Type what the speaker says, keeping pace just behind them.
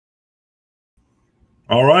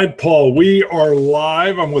All right, Paul, we are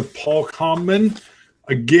live. I'm with Paul Comben.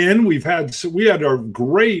 Again, we had a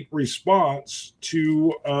great response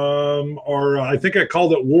to our, I think I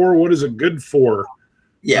called it War, What Is It Good For?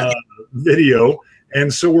 Yeah. Video.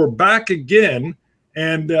 And so we're back again.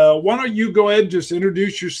 And why don't you go ahead and just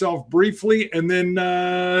introduce yourself briefly? And then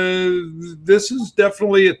this is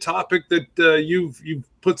definitely a topic that you've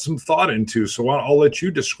put some thought into. So I'll let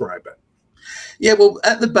you describe it. Yeah, well,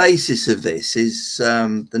 at the basis of this is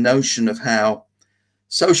the notion of how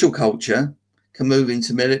social culture can move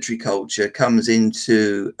into military culture, comes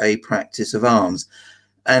into a practice of arms,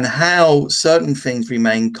 and how certain things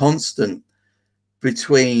remain constant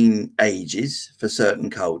between ages for certain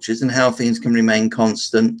cultures, and how things can remain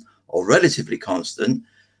constant or relatively constant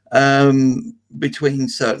between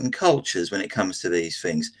certain cultures when it comes to these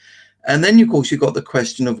things. And then, of course, you've got the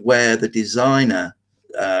question of where the designer,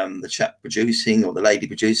 the chap producing or the lady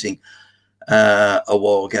producing a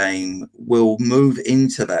war game, will move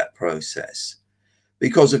into that process.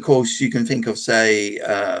 Because, of course, you can think of, say,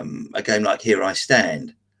 a game like Here I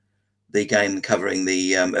Stand, the game covering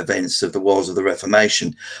the events of the Wars of the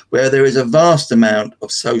Reformation, where there is a vast amount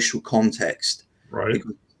of social context. Right. It's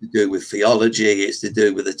to do with theology, it's to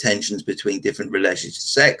do with the tensions between different religious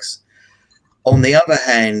sects. On the other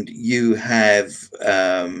hand, you have,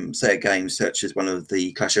 say, a game such as one of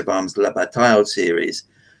the Clash of Arms La Bataille series,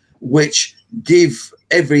 which give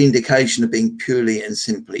every indication of being purely and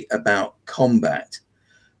simply about combat.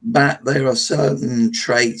 But there are certain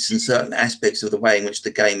traits and certain aspects of the way in which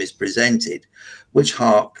the game is presented, which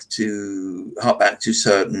hark back to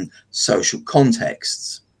certain social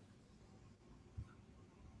contexts.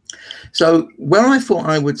 So where I thought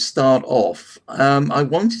I would start off, I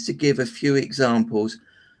wanted to give a few examples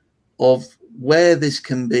of where this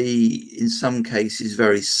can be, in some cases,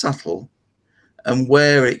 very subtle, and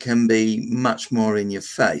where it can be much more in your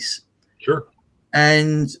face. Sure.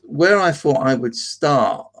 And where I thought I would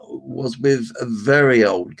start was with a very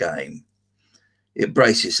old game.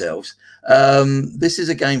 Brace yourselves. This is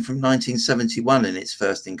a game from 1971 in its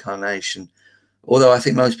first incarnation, although I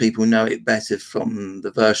think most people know it better from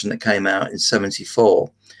the version that came out in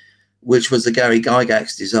 '74, which was the Gary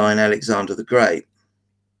Gygax design, Alexander the Great.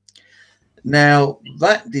 Now,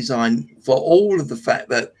 that design, for all of the fact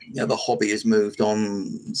that the hobby has moved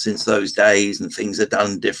on since those days and things are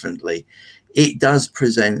done differently, it does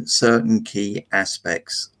present certain key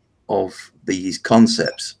aspects of these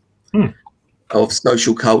concepts of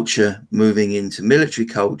social culture moving into military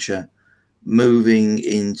culture, moving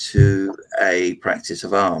into a practice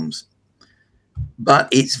of arms. But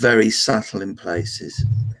it's very subtle in places,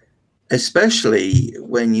 especially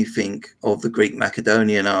when you think of the Greek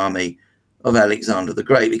Macedonian army of Alexander the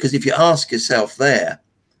Great. Because if you ask yourself there,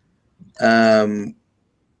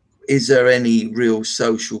 is there any real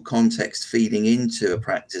social context feeding into a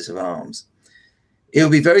practice of arms? It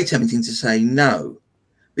would be very tempting to say no,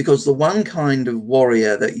 because the one kind of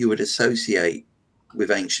warrior that you would associate with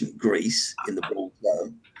ancient Greece in the broad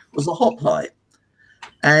term was the hoplite.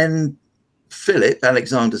 And Philip,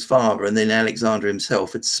 Alexander's father, and then Alexander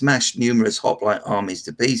himself had smashed numerous hoplite armies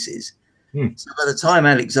to pieces. So by the time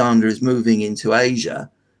Alexander is moving into Asia,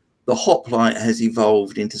 the hoplite has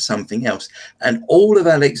evolved into something else. And all of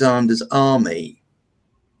Alexander's army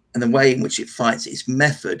and the way in which it fights, its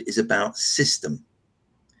method is about system.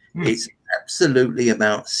 It's absolutely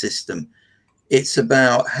about system. It's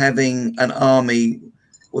about having an army,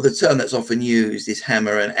 well, the term that's often used is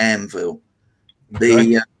hammer and anvil.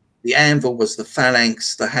 Okay. The anvil was the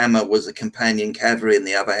phalanx, the hammer was the companion cavalry and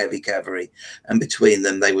the other heavy cavalry, and between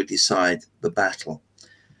them they would decide the battle.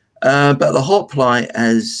 But the hoplite,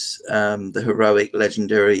 as the heroic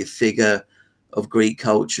legendary figure of Greek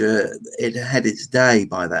culture, it had its day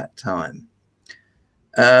by that time.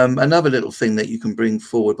 Another little thing that you can bring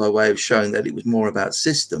forward by way of showing that it was more about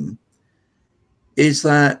system is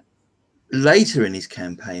that later in his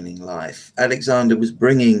campaigning life, Alexander was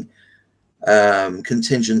bringing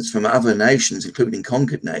contingents from other nations, including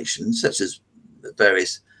conquered nations, such as the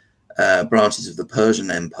various branches of the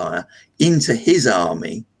Persian Empire, into his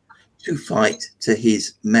army to fight to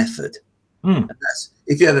his method. And that's,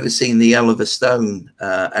 if you've ever seen the Oliver Stone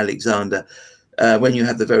Alexander, when you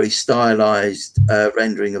have the very stylized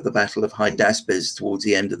rendering of the Battle of Hydaspes towards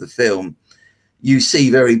the end of the film, you see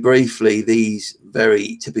very briefly these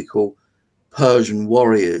very typical Persian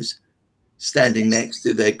warriors standing next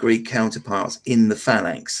to their Greek counterparts in the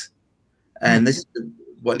phalanx. And this is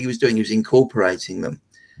what he was doing, he was incorporating them.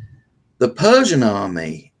 The Persian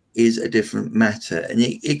army is a different matter, and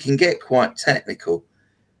it can get quite technical,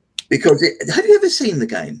 because have you ever seen the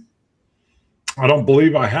game? I don't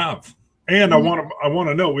believe I have. And I want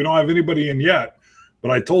to know, we don't have anybody in yet,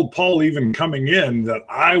 but I told Paul even coming in that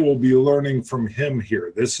I will be learning from him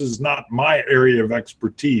here. This is not my area of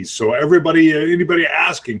expertise. So anybody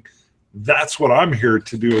asking, that's what I'm here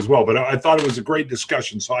to do as well. But I thought it was a great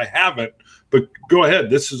discussion, so I haven't. But go ahead.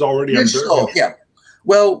 This is already. Yeah.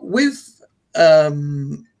 Well, with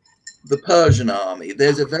the Persian army,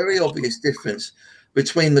 there's a very obvious difference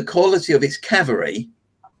between the quality of its cavalry,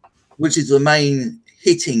 which is the main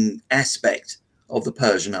hitting aspect of the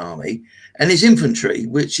Persian army, and its infantry,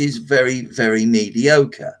 which is very, very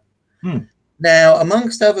mediocre. Now,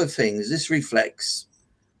 amongst other things, this reflects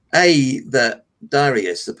that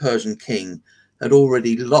Darius, the Persian king, had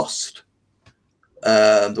already lost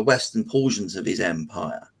the western portions of his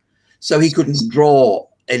empire, so he couldn't draw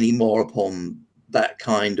any more upon that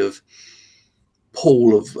kind of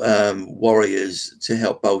pool of warriors to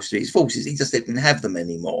help bolster his forces. He just didn't have them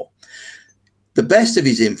anymore. The best of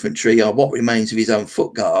his infantry are what remains of his own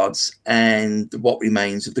foot guards and what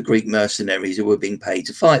remains of the Greek mercenaries who were being paid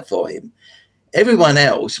to fight for him. Everyone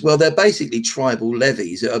else, well, they're basically tribal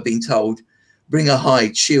levies that are being told, bring a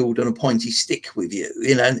hide, shield, and a pointy stick with you,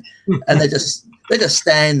 and they just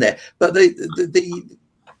stand there. But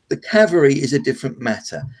the cavalry is a different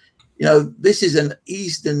matter. This is an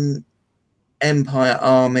Eastern Empire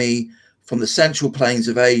army from the central plains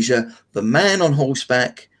of Asia. The man on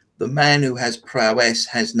horseback, the man who has prowess,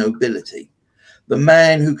 has nobility. The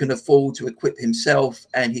man who can afford to equip himself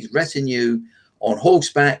and his retinue on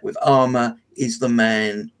horseback with armor is the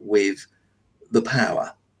man with the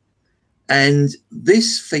power. And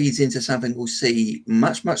this feeds into something we'll see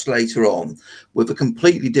much, much later on with a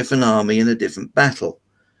completely different army in a different battle.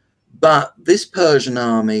 But this Persian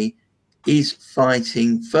army is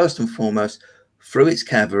fighting first and foremost through its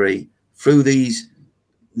cavalry, through these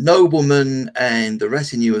noblemen and the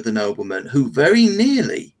retinue of the noblemen who very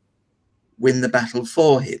nearly win the battle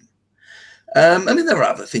for him. I mean, there are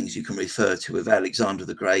other things you can refer to with Alexander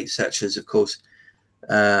the Great, such as, of course,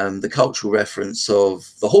 the cultural reference of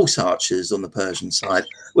the horse archers on the Persian side,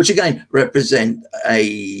 which again represent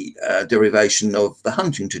a derivation of the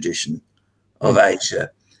hunting tradition of Asia.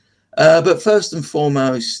 But first and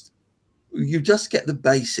foremost, you just get the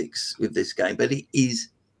basics with this game, but it is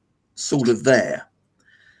sort of there.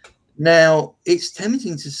 Now, it's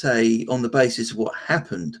tempting to say, on the basis of what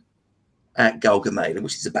happened at Gaugamela,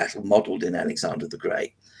 which is a battle modeled in Alexander the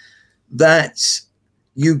Great, that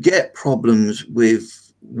you get problems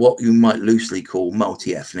with what you might loosely call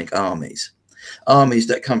multi-ethnic armies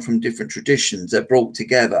that come from different traditions, they're brought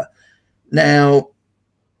together. Now,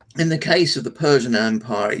 in the case of the Persian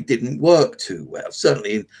Empire, it didn't work too well,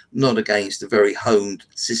 certainly not against a very honed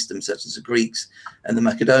system such as the Greeks and the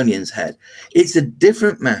Macedonians had. It's a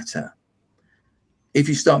different matter if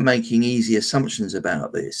you start making easy assumptions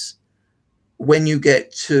about this. When you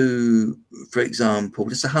get to, for example,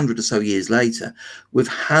 just 100 or so years later, with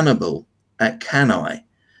Hannibal at Cannae.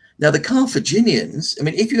 Now, the Carthaginians, I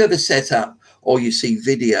mean, if you ever set up or you see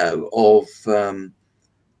video of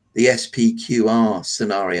the SPQR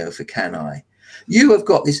scenario for Cannae, you have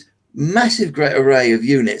got this massive great array of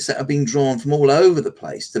units that have been drawn from all over the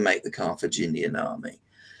place to make the Carthaginian army.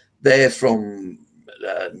 They're from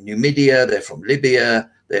Numidia, they're from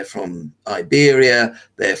Libya, they're from Iberia,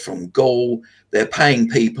 they're from Gaul, they're paying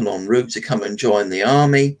people en route to come and join the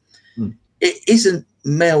army. It isn't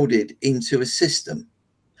melded into a system,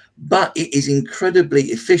 but it is incredibly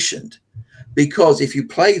efficient, because if you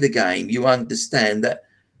play the game, you understand that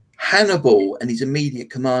Hannibal and his immediate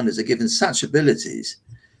commanders are given such abilities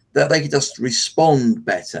that they could just respond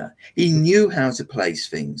better. He knew how to place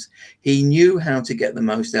things. He knew how to get the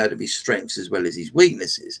most out of his strengths as well as his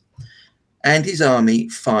weaknesses. And his army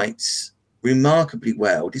fights remarkably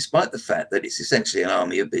well, despite the fact that it's essentially an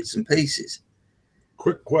army of bits and pieces.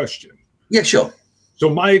 Quick question. Yeah, sure. So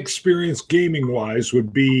my experience gaming-wise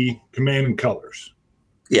would be Command and Colors.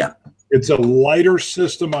 Yeah. It's a lighter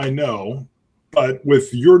system, I know, but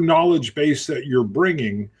with your knowledge base that you're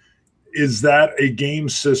bringing, is that a game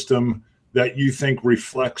system that you think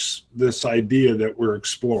reflects this idea that we're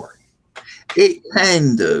exploring? It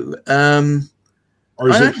can do. Or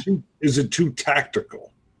is it too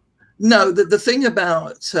tactical? No, the thing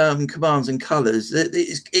about Commands and Colors,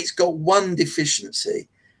 it's got one deficiency.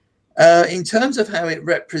 In terms of how it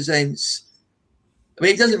represents, I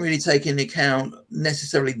mean, it doesn't really take into account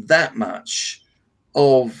necessarily that much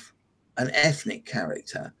of an ethnic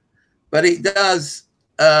character, but it does.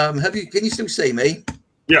 Can you still see me?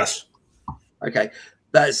 Yes. Okay,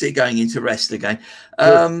 that's it going into rest again.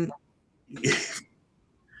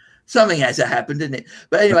 Something has to happen, didn't it?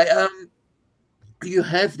 But anyway, you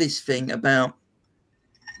have this thing about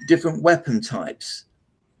different weapon types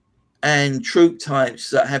and troop types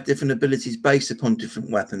that have different abilities based upon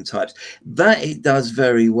different weapon types. That it does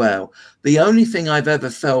very well. The only thing I've ever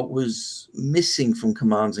felt was missing from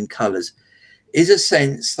Commands and Colours is a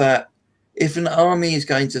sense that if an army is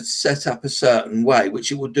going to set up a certain way,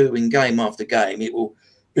 which it will do in game after game, it will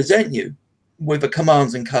present you with a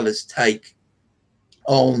Commands and Colours take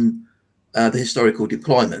on the historical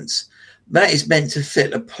deployments. That is meant to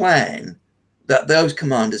fit a plan that those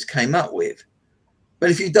commanders came up with. But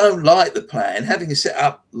if you don't like the plan, having it set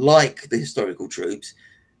up like the historical troops,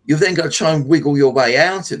 you've then got to try and wiggle your way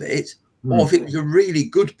out of it. Or if it was a really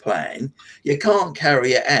good plan, you can't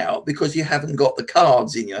carry it out because you haven't got the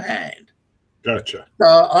cards in your hand. Gotcha. So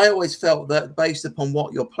I always felt that based upon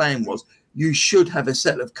what your plan was, you should have a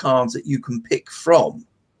set of cards that you can pick from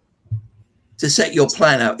to set your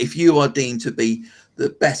plan out if you are deemed to be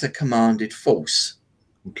the better commanded force.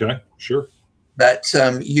 Okay, sure. That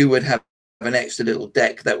you would have an extra little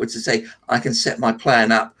deck that would say, I can set my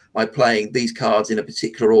plan up by playing these cards in a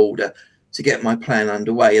particular order to get my plan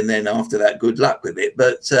underway, and then after that, good luck with it.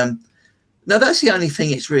 But no, that's the only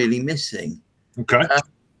thing it's really missing. Okay.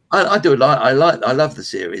 I love the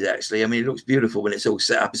series, actually. I mean, it looks beautiful when it's all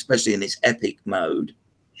set up, especially in its epic mode.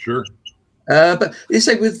 Sure. But you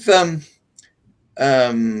say with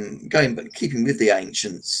keeping with the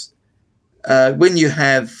ancients, when you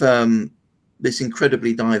have this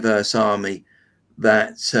incredibly diverse army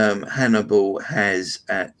that Hannibal has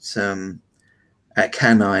at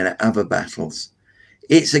Cannae and at other battles,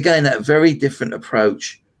 it's again a very different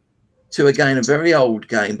approach to again a very old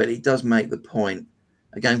game, but it does make the point.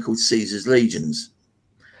 A game called Caesar's Legions,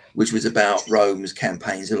 which was about Rome's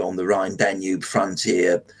campaigns along the Rhine-Danube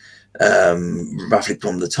frontier, roughly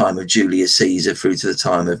from the time of Julius Caesar through to the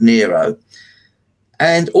time of Nero.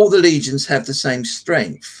 And all the legions have the same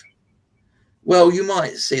strength. Well, you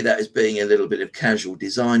might see that as being a little bit of casual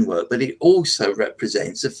design work, but it also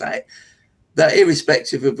represents the fact that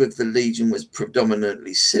irrespective of if the legion was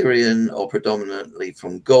predominantly Syrian or predominantly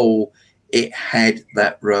from Gaul, it had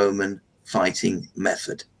that Roman fighting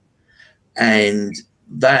method. And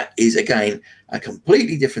that is, again, a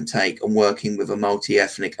completely different take on working with a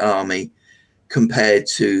multi-ethnic army compared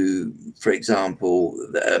to, for example,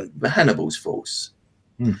 the Hannibal's force.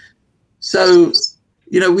 So,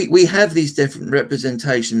 you know, we have these different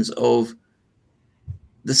representations of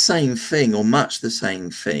the same thing or much the same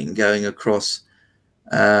thing going across,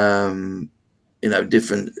 you know,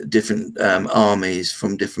 different armies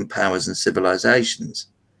from different powers and civilizations.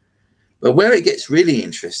 But where it gets really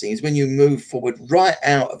interesting is when you move forward right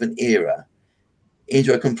out of an era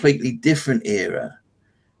into a completely different era,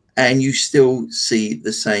 and you still see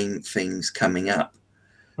the same things coming up.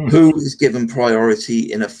 Who is given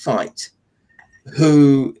priority in a fight?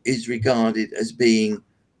 Who is regarded as being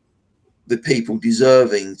the people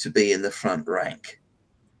deserving to be in the front rank?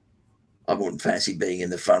 I wouldn't fancy being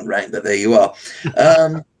in the front rank, but there you are.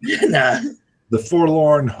 Nah. The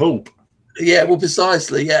forlorn hope. Yeah, well,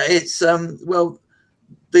 precisely. Yeah, it's well,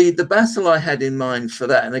 the battle I had in mind for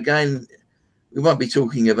that, and again, we won't be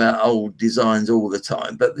talking about old designs all the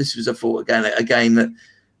time, but this was a game that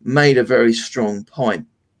made a very strong point.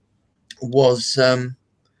 Was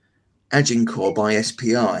Agincourt by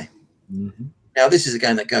SPI. Now, this is a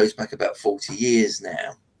game that goes back about 40 years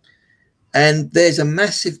now, and there's a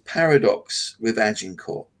massive paradox with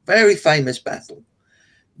Agincourt. Very famous battle,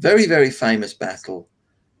 very, very famous battle.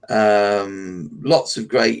 Lots of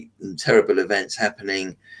great and terrible events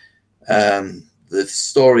happening. The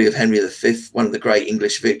story of Henry V, one of the great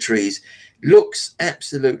English victories, looks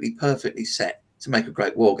absolutely perfectly set to make a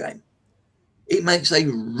great war game. It makes a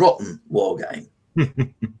rotten war game. I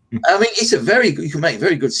mean, it's a very good, you can make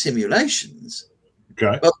very good simulations.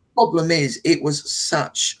 Okay. But the problem is it was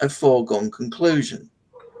such a foregone conclusion.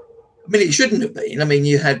 I mean, it shouldn't have been. I mean,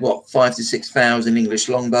 you had what, 5,000 to 6,000 English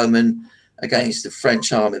longbowmen against the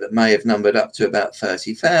French army that may have numbered up to about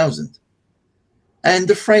 30,000. And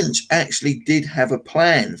the French actually did have a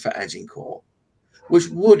plan for Agincourt, which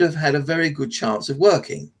would have had a very good chance of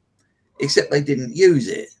working, except they didn't use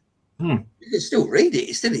it. You can still read it.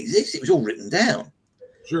 It still exists. It was all written down.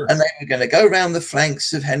 Sure. And they were going to go around the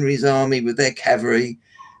flanks of Henry's army with their cavalry,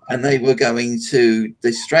 and they were going to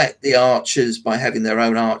distract the archers by having their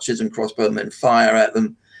own archers and crossbowmen fire at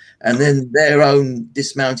them. And then their own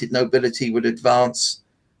dismounted nobility would advance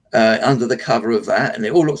under the cover of that. And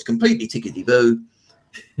it all looks completely tickety-boo.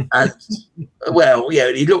 And, well, yeah,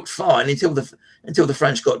 it looked fine until the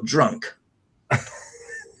French got drunk.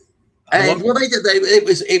 And what they did,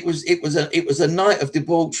 it was a night of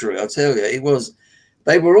debauchery. I'll tell you, it was.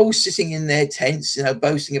 They were all sitting in their tents, you know,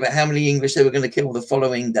 boasting about how many English they were going to kill the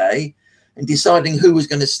following day and deciding who was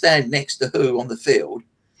going to stand next to who on the field.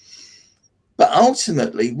 But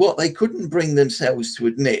ultimately, what they couldn't bring themselves to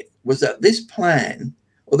admit was that this plan,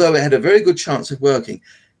 although it had a very good chance of working,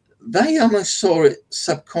 they almost saw it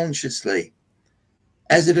subconsciously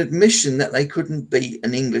as an admission that they couldn't beat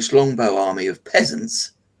an English longbow army of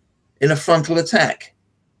peasants in a frontal attack.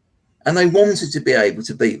 And they wanted to be able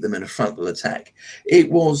to beat them in a frontal attack.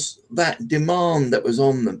 It was that demand that was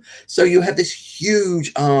on them. So you had this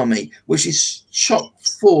huge army, which is chock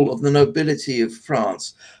full of the nobility of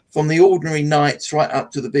France, from the ordinary knights right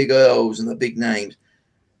up to the big earls and the big names.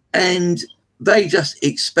 And they just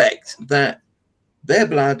expect that their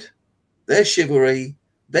blood, their chivalry,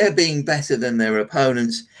 their being better than their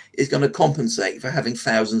opponents is going to compensate for having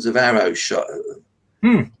thousands of arrows shot at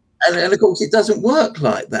them. And of course, it doesn't work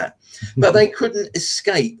like that. But they couldn't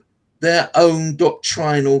escape their own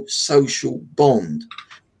doctrinal social bond.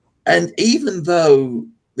 And even though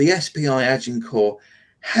the SPI Agincourt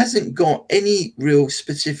hasn't got any real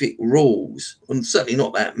specific rules, and certainly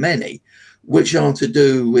not that many, which are to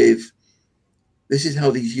do with this is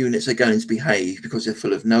how these units are going to behave because they're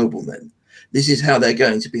full of noblemen. This is how they're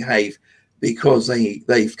going to behave because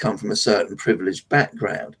they've come from a certain privileged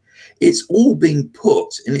background. It's all being put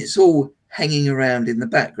and it's all hanging around in the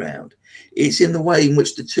background. It's in the way in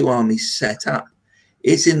which the two armies set up.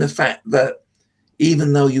 It's in the fact that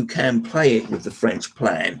even though you can play it with the French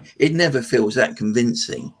plan, it never feels that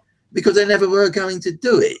convincing because they never were going to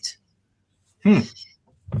do it.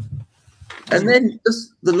 And then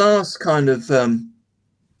just the last kind of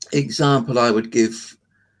example I would give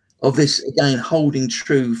of this, again, holding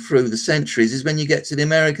true through the centuries, is when you get to the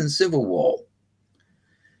American Civil War.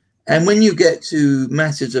 And when you get to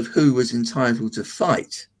matters of who was entitled to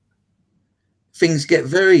fight, things get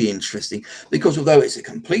very interesting because although it's a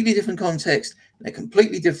completely different context, and a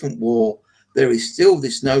completely different war, there is still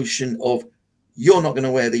this notion of you're not going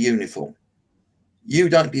to wear the uniform. You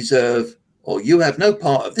don't deserve, or you have no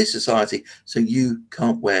part of this society, so you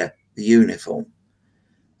can't wear the uniform.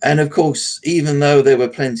 And of course, even though there were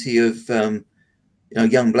plenty of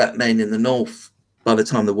young black men in the North by the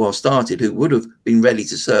time the war started who would have been ready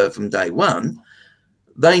to serve from day one,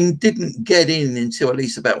 they didn't get in until at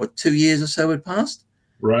least about 2 years or so had passed.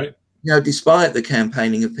 Right. You know, despite the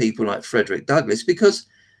campaigning of people like Frederick Douglass, because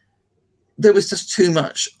there was just too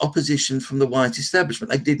much opposition from the white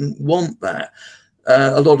establishment. They didn't want that.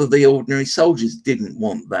 A lot of the ordinary soldiers didn't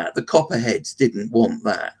want that. The copperheads didn't want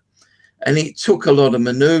that. And it took a lot of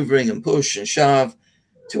maneuvering and push and shove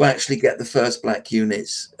to actually get the first black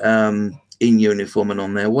units in uniform and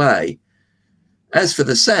on their way. As for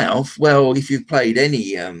the South, well, if you've played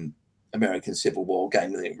any American Civil War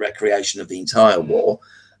game, the recreation of the entire war,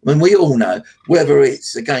 I mean, we all know, whether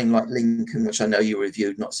it's a game like Lincoln, which I know you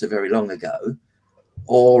reviewed not so very long ago,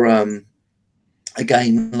 or a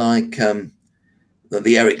game like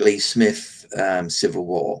the Eric Lee Smith Civil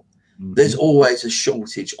War, there's always a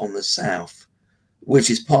shortage on the South, which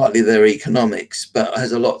is partly their economics, but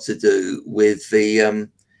has a lot to do with the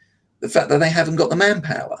fact that they haven't got the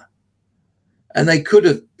manpower. And they could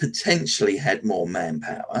have potentially had more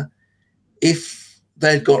manpower if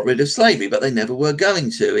they'd got rid of slavery, but they never were going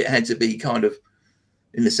to. It had to be kind of,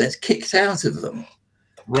 in a sense, kicked out of them.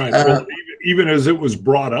 Right. Well, even as it was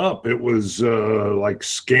brought up, it was like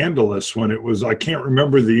scandalous when it was, I can't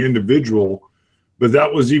remember the individual, but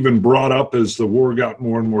that was even brought up as the war got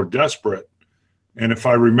more and more desperate. And if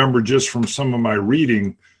I remember just from some of my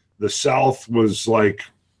reading, the South was like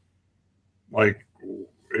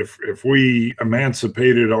if we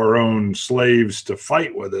emancipated our own slaves to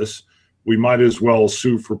fight with us, we might as well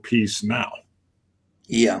sue for peace now.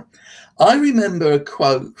 Yeah. I remember a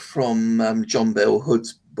quote from John Bell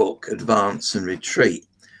Hood's book, Advance and Retreat,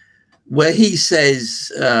 where he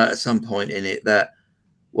says at some point in it that,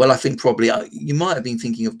 well, I think probably you might have been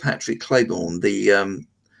thinking of Patrick Claiborne, the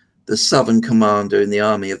Southern commander in the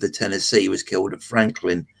Army of the Tennessee, was killed at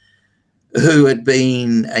Franklin, who had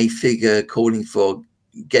been a figure calling for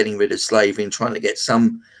getting rid of slavery and trying to get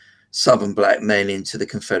some Southern black men into the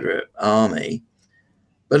Confederate Army.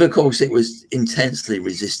 But of course, it was intensely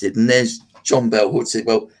resisted. And there's John Bell Hood said,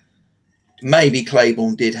 well, maybe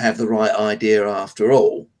Claiborne did have the right idea after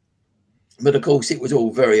all. But of course, it was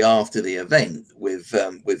all very after the event with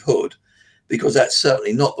Hood, because that's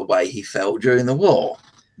certainly not the way he felt during the war.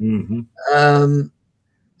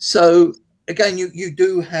 So again, you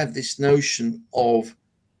do have this notion of,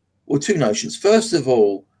 well, two notions. First of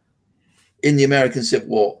all, in the American Civil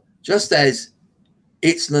War, just as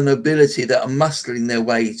it's the nobility that are mustering their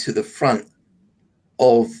way to the front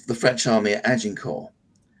of the French army at Agincourt,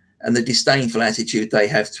 and the disdainful attitude they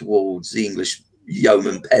have towards the English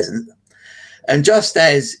yeoman peasant. And just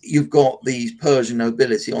as you've got the Persian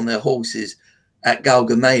nobility on their horses at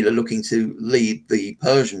Gaugamela looking to lead the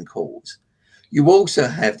Persian cause, you also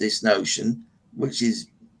have this notion, which is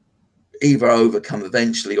either overcome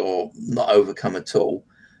eventually or not overcome at all,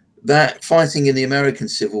 that fighting in the American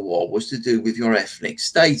Civil War was to do with your ethnic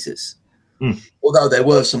status. Although there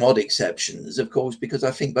were some odd exceptions, of course, because I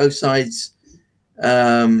think both sides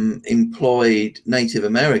employed Native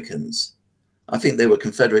Americans. I think there were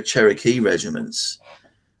Confederate Cherokee regiments.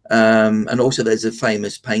 And also there's a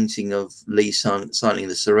famous painting of Lee signing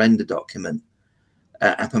the surrender document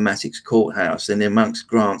at Appomattox Courthouse. And amongst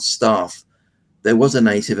Grant's staff, there was a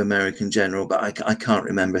Native American general, but I can't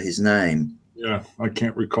remember his name. Yeah, I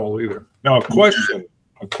can't recall either. Now, a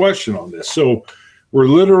question on this. So we're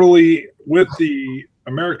literally with the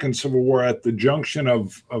American Civil War at the junction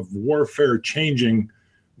of warfare changing,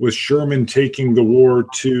 with Sherman taking the war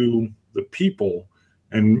to the people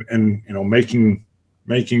and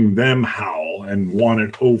making them howl and want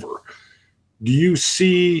it over. Do you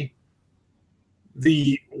see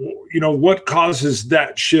what causes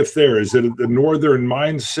that shift there? Is it the Northern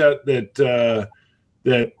mindset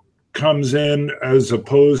that comes in as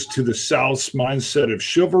opposed to the South's mindset of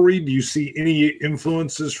chivalry? Do you see any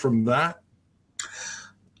influences from that?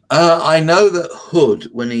 I know that Hood,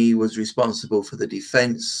 when he was responsible for the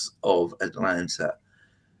defense of Atlanta,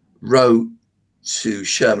 wrote to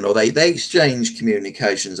Sherman, or they exchanged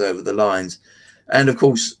communications over the lines. And of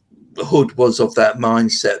course, Hood was of that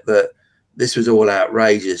mindset that this was all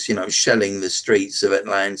outrageous, shelling the streets of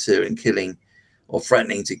Atlanta and killing or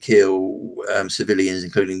threatening to kill civilians,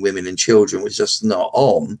 including women and children, was just not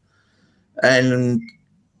on. And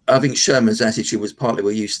I think Sherman's attitude was partly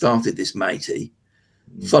where you started this, matey,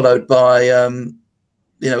 followed by,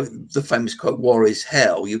 the famous quote, "War is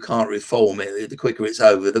hell. You can't reform it. The quicker it's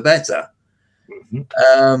over, the better."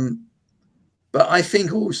 But I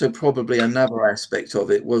think also probably another aspect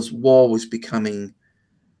of it was war was becoming,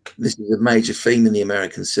 this is a major theme in the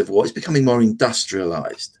American Civil War, it's becoming more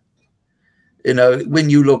industrialized. When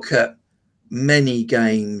you look at many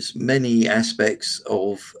games, many aspects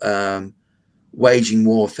of waging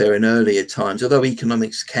warfare in earlier times, although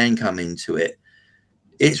economics can come into it,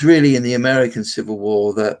 it's really in the American Civil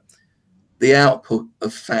War that the output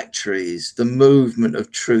of factories, the movement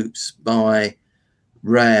of troops by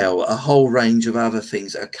rail, a whole range of other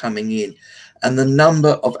things are coming in, and the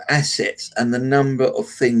number of assets and the number of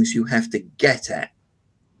things you have to get at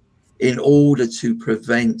in order to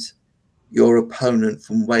prevent your opponent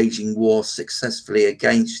from waging war successfully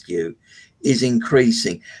against you is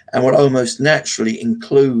increasing, and will almost naturally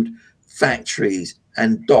include factories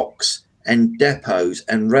and docks and depots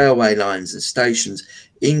and railway lines and stations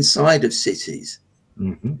inside of cities,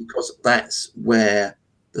 because that's where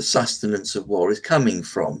the sustenance of war is coming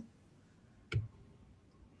from.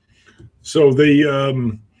 So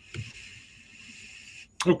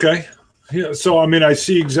okay. Yeah. So, I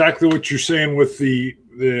see exactly what you're saying with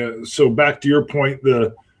so back to your point,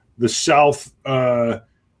 the South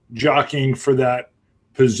jockeying for that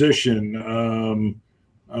position.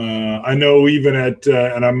 I know even at,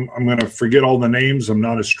 and I'm going to forget all the names. I'm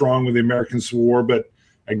not as strong with the American Civil War, but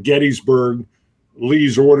at Gettysburg,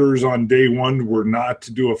 Lee's orders on day one were not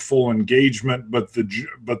to do a full engagement, but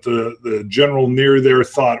the general near there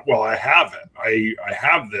thought, well, I have it. I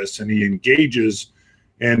have this, and he engages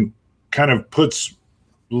and kind of puts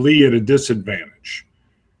Lee at a disadvantage.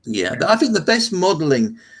 Yeah, I think the best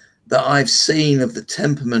modeling that I've seen of the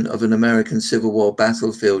temperament of an American Civil War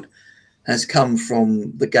battlefield has come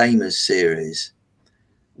from the Gamers series,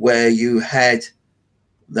 where you had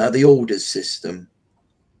the orders system,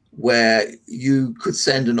 where you could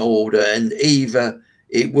send an order and either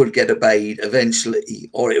it would get obeyed eventually,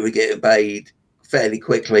 or it would get obeyed fairly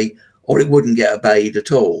quickly, or it wouldn't get obeyed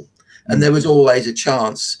at all. And there was always a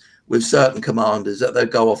chance with certain commanders that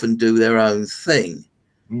they'd go off and do their own thing.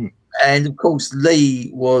 And of course, Lee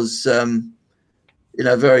was,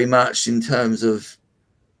 very much in terms of,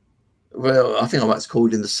 well, I think I might call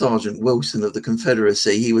him the Sergeant Wilson of the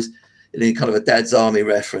Confederacy. He was kind of a Dad's Army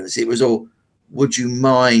reference. It was all, would you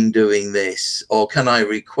mind doing this? Or can I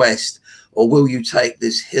request? Or will you take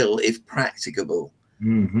this hill if practicable?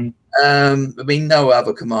 No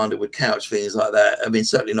other commander would couch things like that.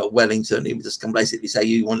 Certainly not Wellington. He would just basically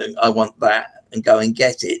say, I want that, and go and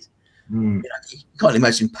get it. You can't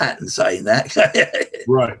imagine Patton saying that.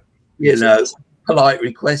 Right. Polite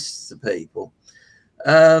requests to people.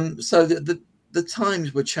 So the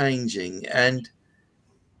times were changing, and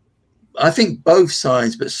I think both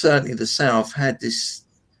sides, but certainly the South, had this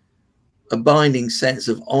a binding sense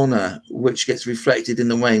of honor, which gets reflected in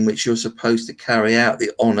the way in which you're supposed to carry out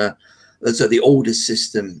the honor, so the order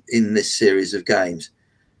system in this series of games.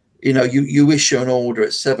 You know, you issue an order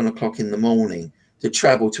at 7 o'clock in the morning to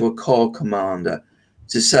travel to a corps commander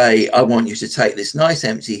to say, I want you to take this nice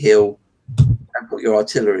empty hill and put your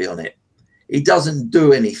artillery on it. He doesn't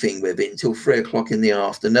do anything with it until 3 o'clock in the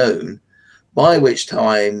afternoon, by which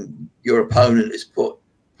time your opponent has put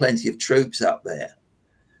plenty of troops up there.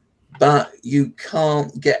 But you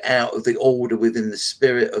can't get out of the order within the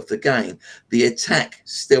spirit of the game. The attack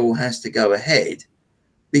still has to go ahead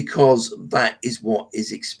because that is what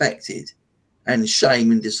is expected. And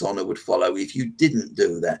shame and dishonor would follow if you didn't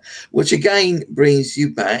do that, which again brings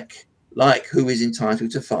you back, like who is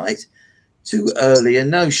entitled to fight, to earlier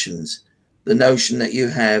notions. The notion that you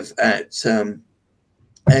have at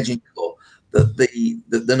Agincourt, that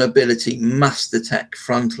the nobility must attack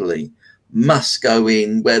frontally, must go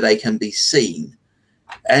in where they can be seen.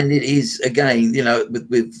 And it is, again, you know,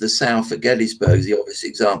 with the South at Gettysburg, the obvious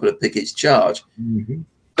example of Pickett's charge. Mm-hmm.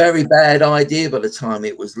 Very bad idea by the time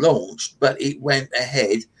it was launched, but it went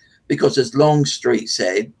ahead because, as Longstreet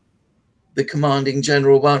said, the commanding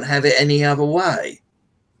general won't have it any other way.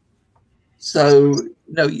 So, you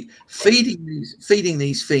know, feeding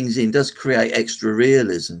these things in does create extra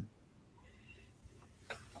realism.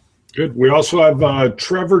 Good. We also have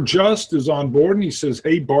Trevor Just is on board, and he says,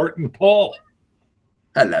 "Hey, Bart and Paul."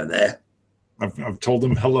 Hello there. I've told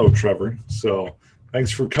him hello, Trevor. So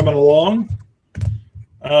thanks for coming along.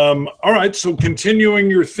 All right. So continuing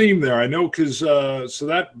your theme there, I know because so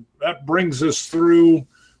that brings us through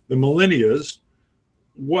the millennias.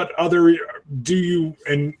 What other do you,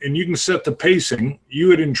 and you can set the pacing. You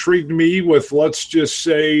had intrigued me with, let's just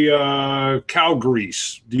say, cow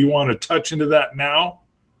grease. Do you want to touch into that now?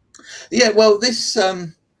 Yeah, well, this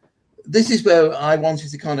is where I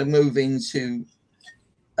wanted to kind of move into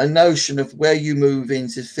a notion of where you move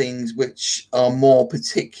into things which are more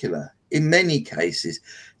particular, in many cases,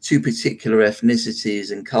 to particular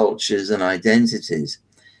ethnicities and cultures and identities.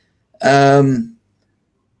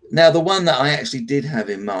 Now, the one that I actually did have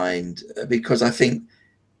in mind, because I think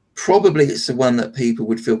probably it's the one that people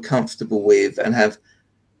would feel comfortable with and have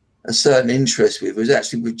a certain interest with, was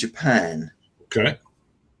actually with Japan. Okay.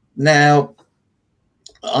 Now,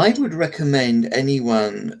 I would recommend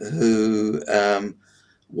anyone who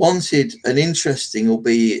wanted an interesting,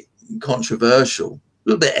 albeit controversial, a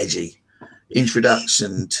little bit edgy,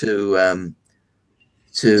 introduction to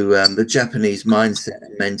the Japanese mindset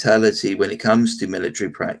and mentality when it comes to military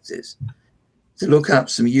practice, to look up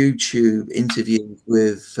some YouTube interviews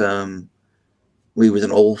with an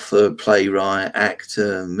author, playwright,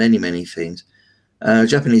 actor, many things. A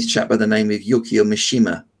Japanese chap by the name of Yukio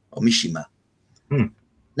Mishima.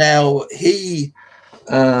 Now, he,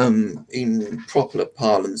 in popular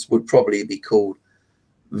parlance, would probably be called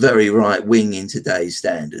very right-wing in today's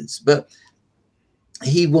standards, but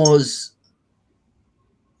he was,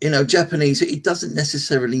 you know, Japanese. It doesn't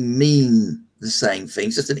necessarily mean the same thing.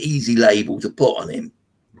 It's just an easy label to put on him.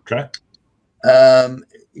 Okay.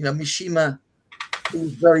 You know, Mishima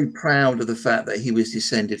was very proud of the fact that he was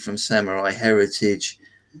descended from samurai heritage.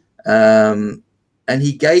 And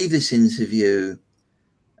he gave this interview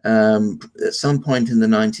at some point in the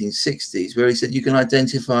 1960s where he said you can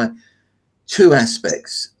identify two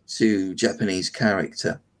aspects to Japanese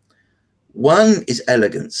character. One is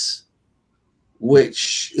elegance,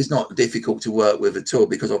 which is not difficult to work with at all,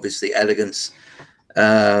 because obviously elegance,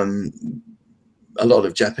 a lot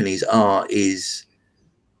of Japanese art it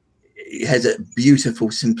has a beautiful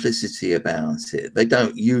simplicity about it. They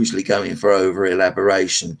don't usually go in for over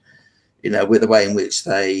elaboration, you know, with the way in which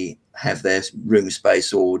they have their room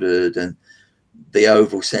space ordered and the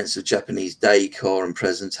overall sense of Japanese decor and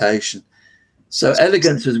presentation. So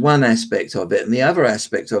elegance was one aspect of it, and the other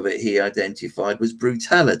aspect of it he identified was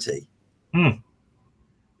brutality.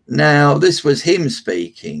 Now, this was him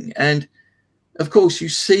speaking, and of course you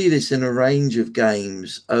see this in a range of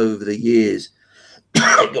games over the years,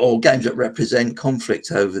 or games that represent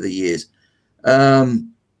conflict over the years.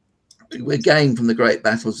 Again, from the great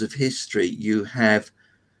battles of history, you have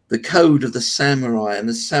the code of the samurai and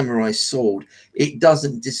the samurai sword. It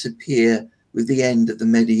doesn't disappear with the end of the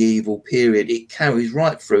medieval period. It carries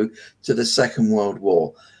right through to the Second World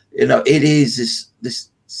War. You know, it is this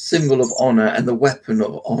symbol of honor and the weapon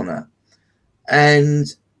of honor.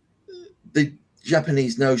 And the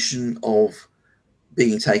Japanese notion of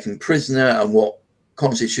being taken prisoner and what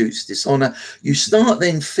constitutes dishonor, you start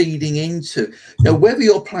then feeding into, you know, whether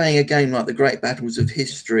you're playing a game like the great battles of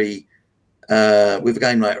history with a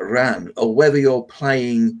game like Iran, or whether you're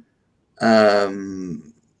playing whether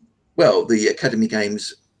well, the Academy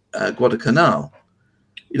Games Guadalcanal.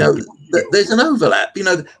 You know, there's an overlap. You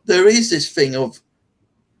know, there is this thing of,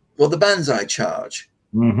 well, the Banzai charge.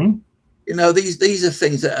 Mm-hmm. You know, these are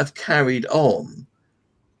things that have carried on.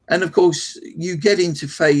 And of course, you get into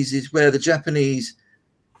phases where the Japanese,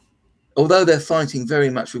 although they're fighting very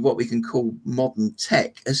much with what we can call modern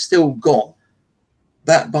tech, has still got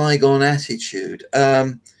that bygone attitude.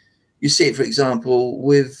 You see it, for example,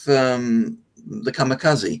 with the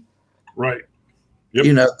kamikaze. Right. Yep.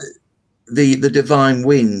 You know, the divine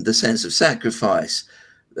wind, the sense of sacrifice,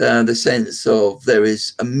 the sense of there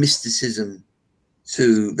is a mysticism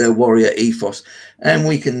to their warrior ethos. And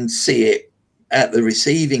we can see it at the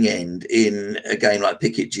receiving end in a game like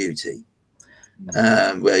Picket Duty,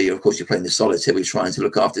 where you, of course, you're playing the solitary, trying to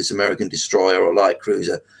look after this American destroyer or light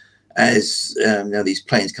cruiser as now these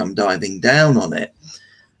planes come diving down on it.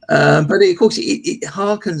 But of course, it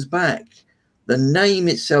harkens back. The name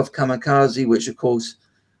itself, kamikaze, which of course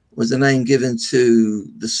was the name given to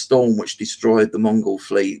the storm which destroyed the Mongol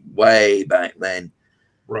fleet way back then.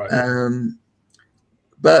 Right.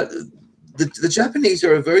 But the Japanese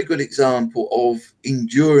are a very good example of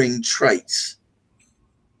enduring traits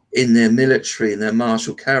in their military and their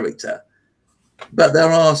martial character. But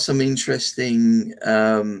there are some interesting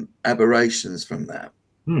aberrations from that.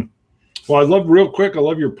 Well, I love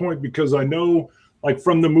your point, because I know, like,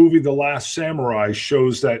 from the movie The Last Samurai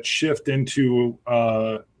shows that shift into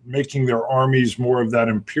making their armies more of that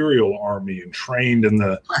imperial army and trained in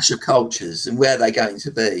the clash of cultures and where they're going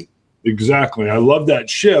to be. Exactly. I love that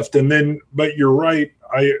shift. And then, but you're right.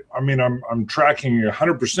 I mean, I'm tracking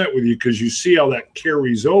 100% with you, because you see how that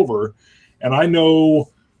carries over. And I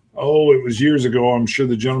know, it was years ago, I'm sure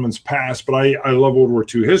the gentleman's passed, but I love World War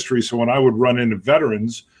II history. So when I would run into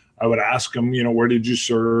veterans, I would ask them, you know, where did you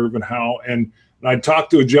serve and how? And I'd talk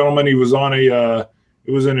to a gentleman. He was on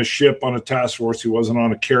it was in a ship on a task force. He wasn't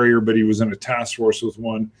on a carrier, but he was in a task force with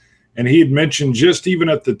one. And he had mentioned, just even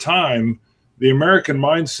at the time, the American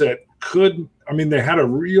mindset they had a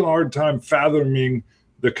real hard time fathoming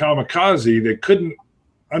the kamikaze. They couldn't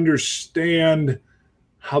understand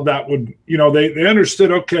how that would, you know, they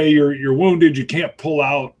understood, okay, you're wounded, you can't pull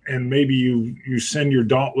out, and maybe you send your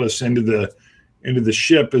dauntless into the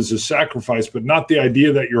ship as a sacrifice, but not the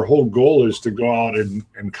idea that your whole goal is to go out and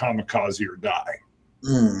kamikaze or die.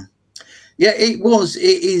 Yeah, it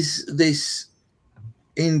is this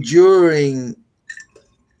enduring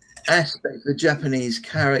aspect of the Japanese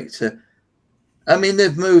character. I mean,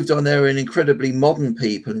 they've moved on. They're an incredibly modern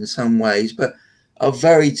people in some ways, but are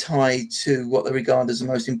very tied to what they regard as the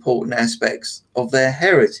most important aspects of their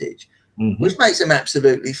heritage, which makes them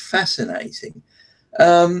absolutely fascinating.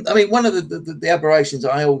 I mean, one of the aberrations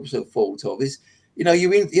I also thought of is, you know,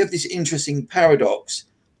 you have this interesting paradox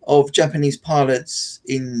of Japanese pilots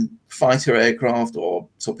in fighter aircraft or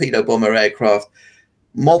torpedo bomber aircraft,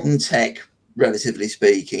 modern tech, relatively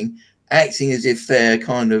speaking, acting as if they're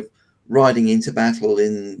kind of riding into battle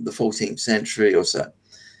in the 14th century or so.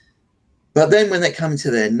 But then when they come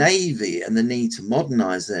to their navy and the need to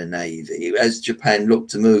modernize their navy, as Japan looked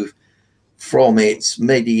to move from its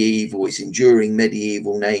enduring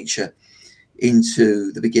medieval nature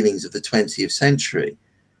into the beginnings of the 20th century,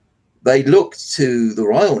 they looked to the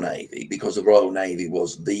Royal Navy, because the Royal Navy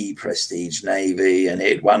was the prestige navy and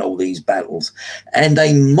it won all these battles. And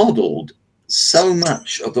they modeled so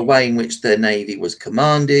much of the way in which their navy was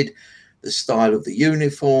commanded, the style of the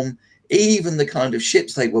uniform, even the kind of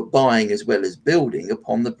ships they were buying as well as building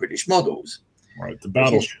upon the British models. Right, the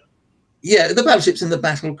battleship. Yeah, the battleships and the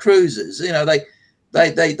battle cruisers. You know,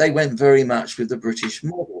 they went very much with the British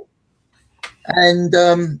model. And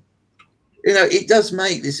you know, it does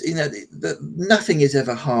make this, you know, nothing is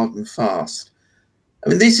ever hard and fast. I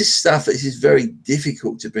mean, this is stuff that is very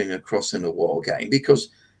difficult to bring across in a war game, because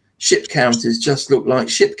ship counters just look like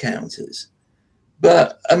ship counters.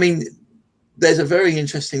 But I mean, there's a very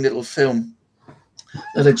interesting little film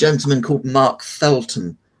that a gentleman called Mark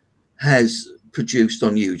Felton has produced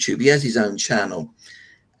on YouTube. He has his own channel,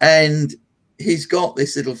 and he's got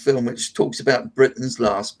this little film which talks about Britain's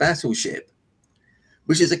last battleship,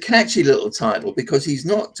 which is a catchy little title, because he's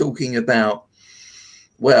not talking about,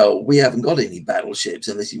 well, we haven't got any battleships,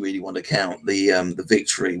 unless you really want to count the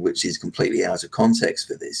Victory, which is completely out of context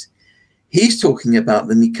for this. He's talking about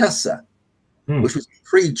the Mikasa, which was a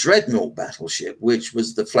pre-dreadnought battleship, which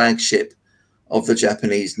was the flagship of the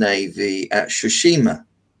Japanese Navy at Tsushima.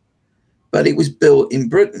 But it was built in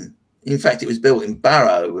Britain. In fact, it was built in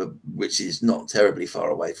Barrow, which is not terribly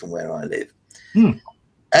far away from where I live.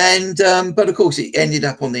 And but of course, it ended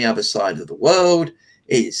up on the other side of the world.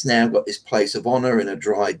 It's now got this place of honor in a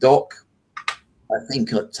dry dock. I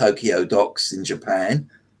think at Tokyo Docks in Japan.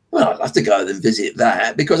 Well, I'd love to go and visit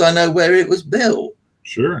that because I know where it was built.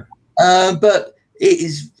 Sure. But it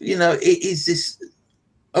is, it is this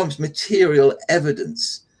almost material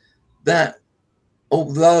evidence that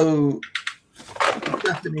although the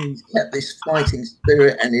Japanese kept this fighting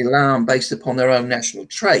spirit and elan based upon their own national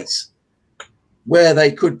traits, where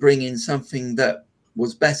they could bring in something that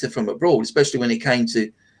was better from abroad, especially when it came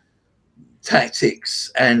to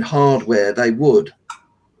tactics and hardware, they would.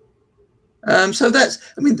 So that's,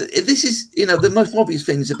 I mean, this is, the most obvious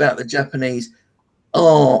things about the Japanese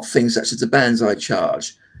are things such as the Banzai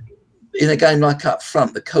charge. In a game like Up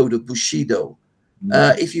Front, the Code of Bushido.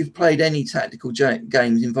 If you've played any tactical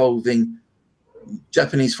games involving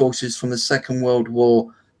Japanese forces from the Second World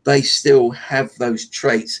War, they still have those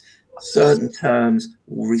traits. Certain terms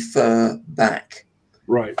will refer back.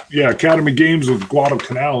 Right. Yeah. Academy games with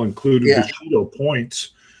Guadalcanal included Bushido points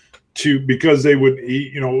because they would,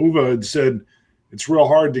 Uwe had said it's real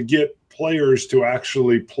hard to get players to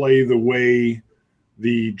actually play the way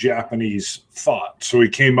the Japanese fought. So he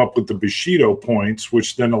came up with the Bushido points,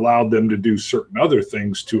 which then allowed them to do certain other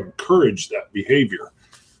things to encourage that behavior.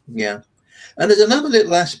 Yeah. And there's another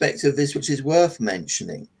little aspect of this which is worth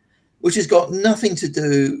mentioning, which has got nothing to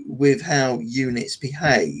do with how units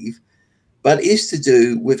behave, but is to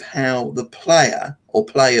do with how the player or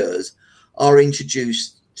players are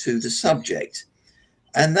introduced to the subject.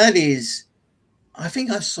 And that is, I think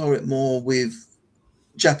I saw it more with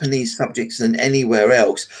Japanese subjects than anywhere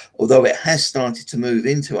else, although it has started to move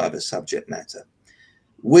into other subject matter,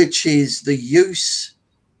 which is the use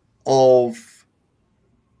of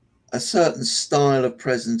a certain style of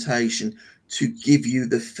presentation to give you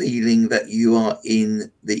the feeling that you are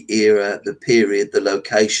in the era, the period, the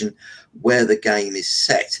location where the game is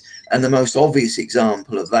set. And the most obvious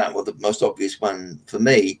example of that, or the most obvious one for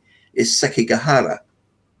me, is Sekigahara,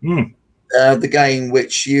 the game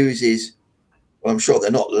which uses, well, I'm sure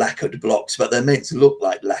they're not lacquered blocks, but they're meant to look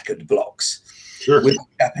like lacquered blocks with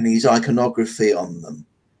Japanese iconography on them.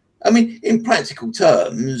 I mean, in practical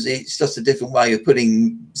terms, it's just a different way of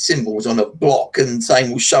putting symbols on a block and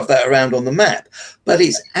saying we'll shove that around on the map. But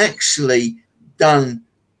it's actually done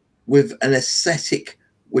with an aesthetic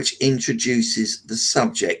which introduces the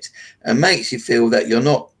subject and makes you feel that you're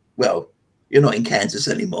not in Kansas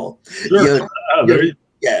anymore. Sure. You're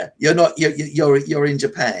in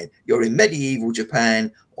Japan. You're in medieval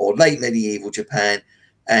Japan or late medieval Japan,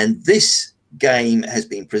 and this game has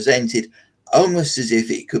been presented almost as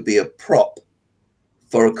if it could be a prop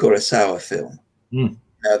for a Kurosawa film.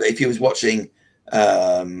 If you was watching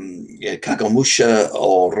Kagemusha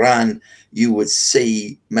or Ran, you would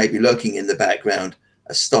see maybe lurking in the background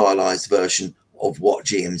a stylized version of what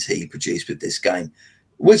GMT produced with this game,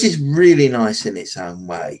 which is really nice in its own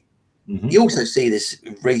way. You also see this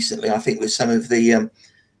recently, I think, with some of the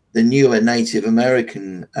newer Native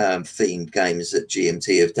American themed games that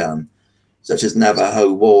GMT have done, such as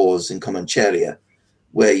Navajo Wars and Comancheria,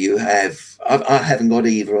 where you have, I haven't got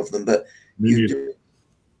either of them, but you do.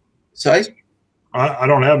 Sorry? I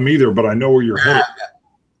don't have them either, but I know where you're headed.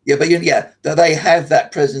 Yeah, but they have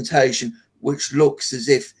that presentation which looks as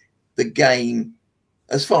if the game,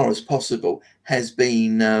 as far as possible, has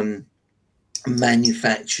been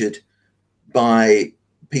manufactured by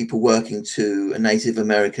people working to a Native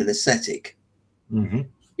American aesthetic. In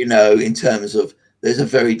terms of, there's a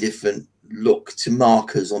very different look to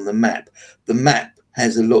markers on the map. The map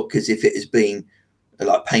has a look as if it has been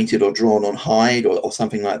like painted or drawn on hide or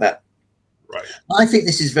something like that. Right. I think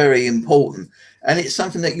this is very important, and it's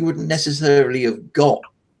something that you wouldn't necessarily have got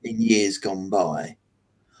in years gone by.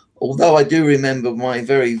 Although I do remember my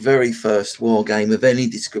very, very first war game of any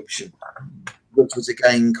description, which was a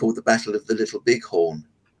game called The Battle of the Little Bighorn,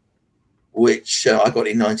 which I got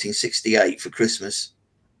in 1968 for Christmas,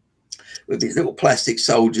 with these little plastic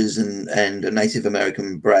soldiers and Native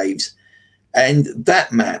American braves. And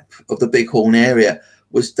that map of the Bighorn area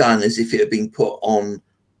was done as if it had been put on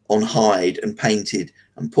hide and painted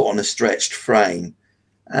and put on a stretched frame.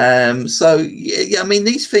 So, I mean,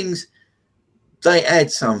 these things, they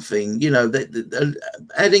add something,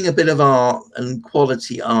 adding a bit of art and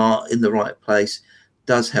quality art in the right place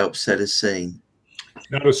does help set a scene.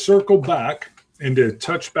 Now, to circle back and to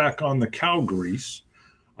touch back on the cow grease,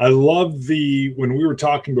 I love when we were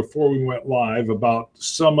talking before we went live about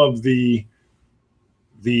some of the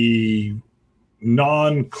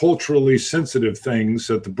non-culturally sensitive things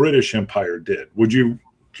that the British Empire did. Would you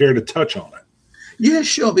care to touch on it? Yeah,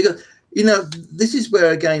 sure. Because, this is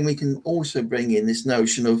where, again, we can also bring in this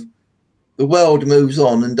notion of the world moves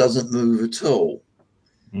on and doesn't move at all.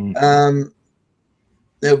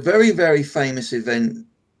 They're a very, very famous event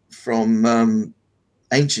from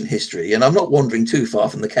ancient history, and I'm not wandering too far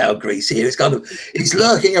from the cow grease here. It's kind of, it's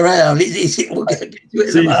lurking around. We'll get to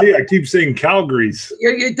it. See, I keep saying cow grease.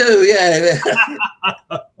 Yeah, you do, yeah.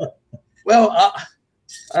 Well,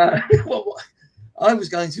 well, I was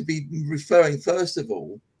going to be referring first of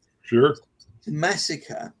all, sure, to the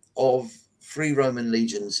massacre of 3 Roman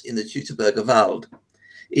legions in the Teutoburger Wald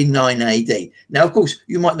in 9 AD. Now, of course,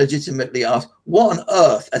 you might legitimately ask, what on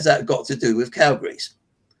earth has that got to do with cow grease?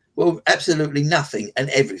 Well, absolutely nothing and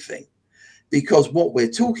everything, because what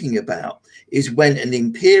we're talking about is when an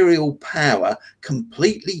imperial power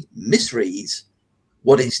completely misreads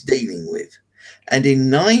what it's dealing with. And in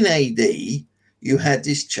 9 AD, you had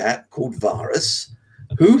this chap called Varus,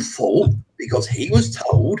 who thought, because he was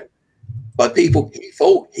told by people he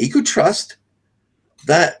thought he could trust,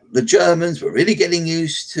 that the Germans were really getting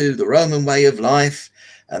used to the Roman way of life,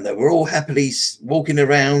 and they were all happily walking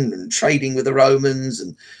around and trading with the Romans,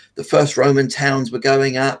 and the first Roman towns were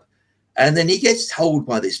going up. And then he gets told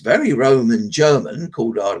by this very Roman German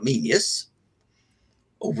called Arminius,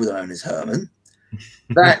 also known as Herman,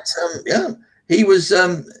 that he was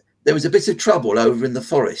there was a bit of trouble over in the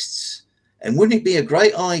forests, and wouldn't it be a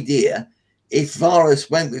great idea if Varus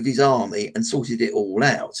went with his army and sorted it all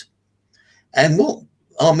out? And what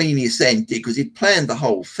Arminius then did, because he'd planned the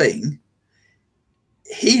whole thing,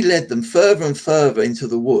 he led them further and further into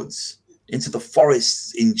the woods, into the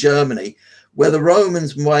forests in Germany, where the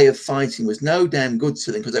Romans' way of fighting was no damn good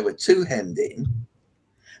to them because they were too hemmed in.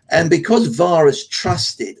 And because Varus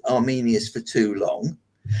trusted Arminius for too long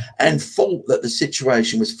and thought that the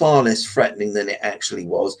situation was far less threatening than it actually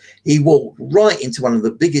was, he walked right into one of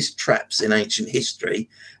the biggest traps in ancient history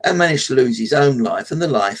and managed to lose his own life and the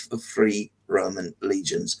life of 3 Roman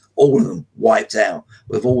legions, all of them wiped out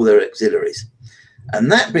with all their auxiliaries.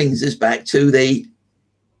 And that brings us back to the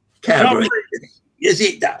cavalry. Yes,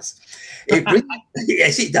 it does.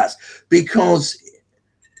 Yes, it does. Because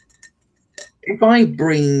if I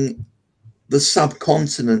bring the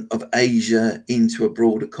subcontinent of Asia into a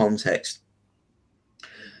broader context,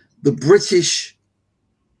 the British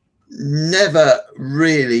never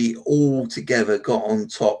really altogether got on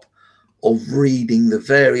top of reading the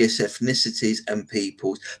various ethnicities and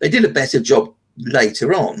peoples. They did a better job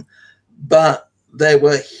later on, but there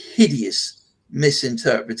were hideous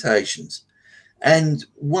misinterpretations, and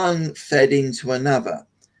one fed into another.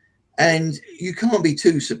 And you can't be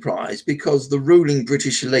too surprised, because the ruling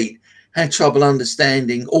British elite had trouble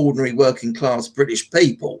understanding ordinary working class British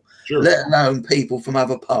people, sure, let alone people from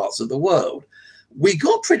other parts of the world. We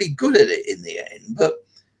got pretty good at it in the end, but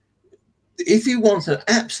if you want an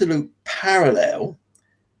absolute parallel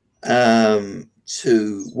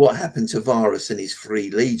to what happened to Varus and his 3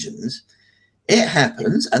 legions, it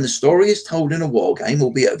happens, and the story is told in a war game,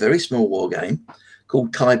 albeit a very small war game,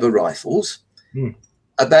 called Khyber Rifles,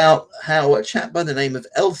 about how a chap by the name of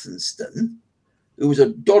Elphinstone, who was a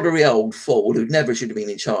doddery old fool who never should have been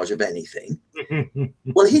in charge of anything,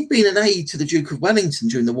 well, he'd been an aide to the Duke of Wellington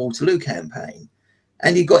during the Waterloo campaign,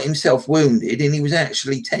 and he got himself wounded, and he was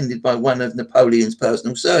actually tended by one of Napoleon's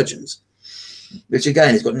personal surgeons, which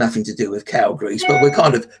again has got nothing to do with cow grease, but we're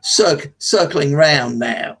kind of circling round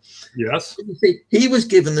now. Yes. You see, he was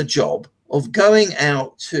given the job of going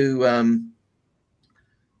out to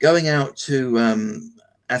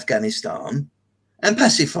Afghanistan and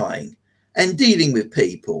pacifying and dealing with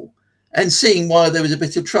people and seeing why there was a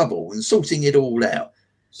bit of trouble and sorting it all out.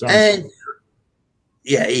 And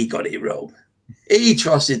yeah, he got it wrong. He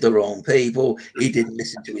trusted the wrong people. He didn't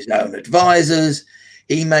listen to his own advisors.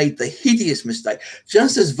 He made the hideous mistake.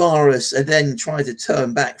 Just as Varus had then tried to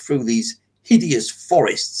turn back through these hideous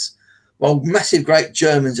forests while massive great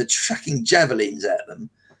Germans are tracking javelins at them,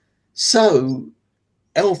 so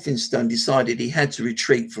Elphinstone decided he had to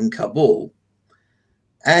retreat from Kabul.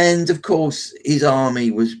 And of course, his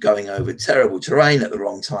army was going over terrible terrain at the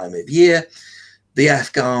wrong time of year. The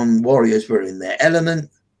Afghan warriors were in their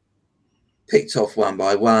element, picked off one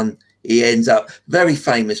by one. He ends up, very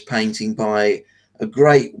famous painting by a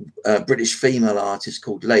great British female artist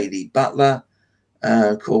called Lady Butler,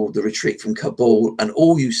 called The Retreat from Kabul. And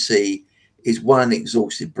all you see is one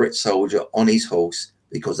exhausted Brit soldier on his horse,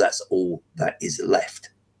 because that's all that is left.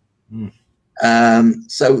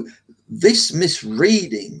 So this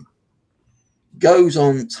misreading goes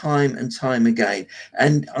on time and time again.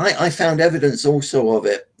 And I found evidence also of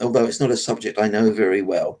it, although it's not a subject I know very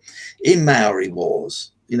well, in Maori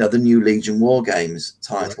Wars, you know, the New Legion War Games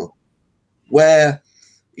title, where,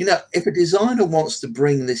 you know, if a designer wants to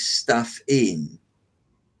bring this stuff in,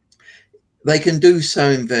 They can do so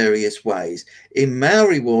in various ways. In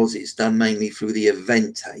Maori Wars, it's done mainly through the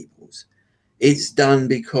event tables. It's done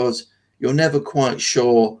because you're never quite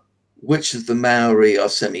sure which of the Maori are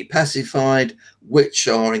semi-pacified, which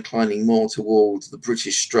are inclining more towards the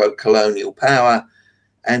British stroke colonial power,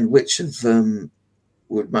 and which of them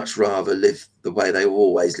would much rather live the way they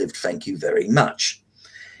always lived, thank you very much.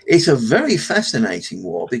 It's a very fascinating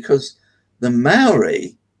war because the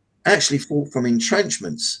Maori actually fought from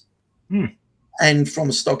entrenchments and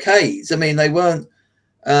from stockades. I mean, they weren't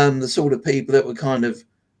the sort of people that would kind of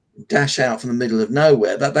dash out from the middle of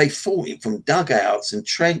nowhere, but they fought from dugouts and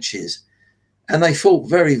trenches, and they fought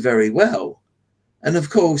very, very well. And of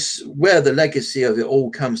course, where the legacy of it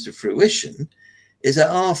all comes to fruition is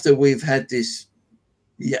that after we've had this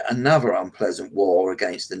yet another unpleasant war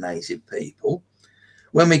against the native people,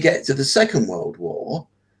 when we get to the Second World War,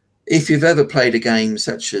 if you've ever played a game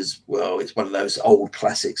such as, well, it's one of those old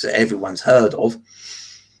classics that everyone's heard of,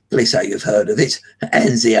 please say you've heard of it,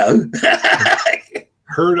 Anzio.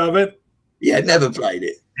 Heard of it? Yeah, never played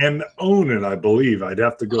it. And own it, I believe. I'd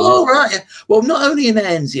have to go. Oh, right. Well, not only in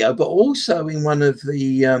Anzio, but also in one of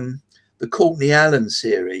the Courtney Allen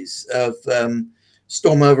series of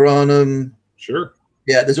Storm Over Arnhem. Sure.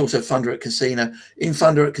 Yeah, there's also Thunder at Casino. In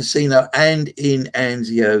Thunder at Casino and in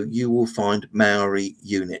Anzio, you will find Maori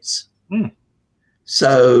units.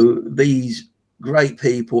 So these great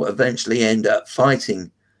people eventually end up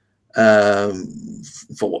fighting for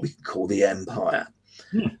what we can call the Empire.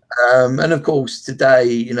 And of course, today,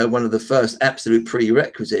 you know, one of the first absolute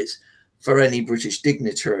prerequisites for any British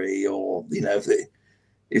dignitary, or, you know,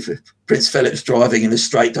 if Prince Philip's driving in a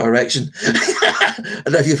straight direction, I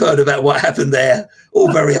don't know if you've heard about what happened there,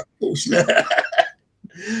 all very unfortunate.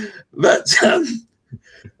 But,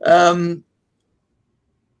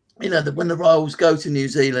 you know, when the royals go to New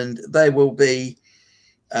Zealand, they will be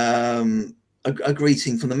a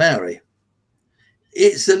greeting from the Maori.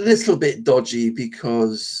 It's a little bit dodgy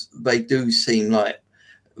because they do seem like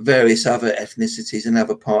various other ethnicities in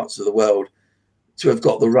other parts of the world to have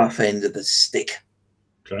got the rough end of the stick.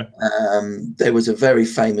 Okay. There was a very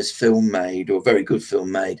famous film made, or a very good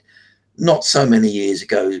film made, not so many years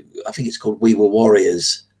ago. I think it's called We Were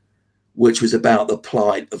Warriors, which was about the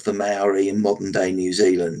plight of the Maori in modern day New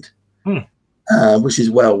Zealand, which is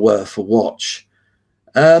well worth a watch.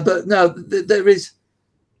 But no, there is,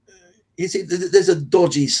 you see, there's a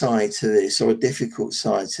dodgy side to this, or a difficult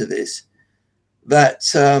side to this, that,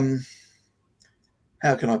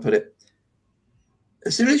 how can I put it?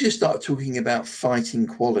 As soon as you start talking about fighting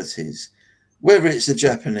qualities, whether it's the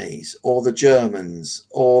Japanese or the Germans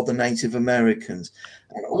or the Native Americans,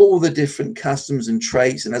 and all the different customs and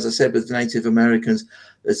traits, and as I said, with the Native Americans,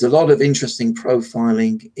 there's a lot of interesting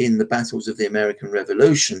profiling in the battles of the American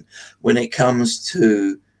Revolution when it comes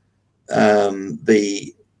to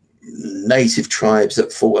the native tribes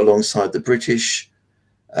that fought alongside the British,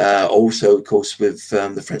 also, of course, with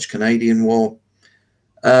the French-Canadian War.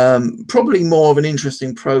 Probably more of an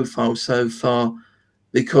interesting profile so far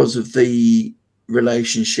because of the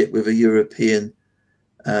relationship with a European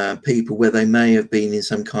people, where they may have been in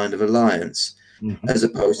some kind of alliance, as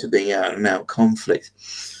opposed to being out and out conflict.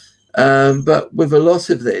 But with a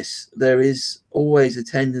lot of this, there is always a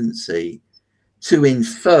tendency to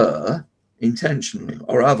infer, intentionally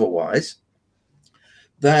or otherwise,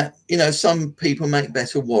 that, you know, some people make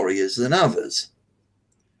better warriors than others.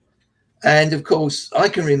 And of course, I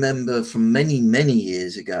can remember from many, many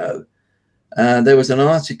years ago, there was an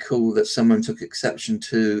article that someone took exception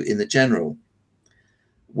to in the General,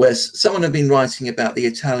 where someone had been writing about the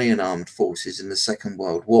Italian armed forces in the Second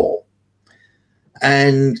World War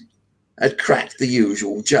and had cracked the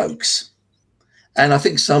usual jokes. And I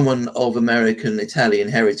think someone of American Italian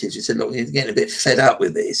heritage had said, look, you're getting a bit fed up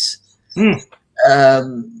with this. You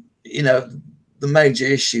know, the major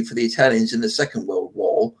issue for the Italians in the Second World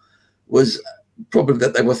War was probably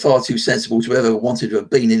that they were far too sensible to ever wanted to have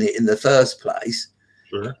been in it in the first place.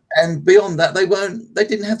 Sure. And beyond that, they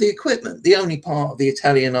didn't have the equipment. The only part of the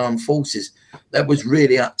Italian armed forces that was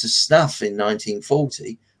really up to snuff in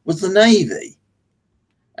 1940 was the Navy.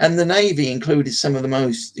 And the Navy included some of the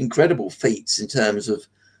most incredible feats in terms of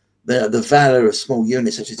the valor of small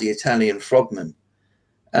units, such as the Italian Frogmen.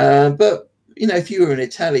 But, you know, if you were an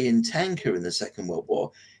Italian tanker in the Second World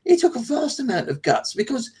War, it took a vast amount of guts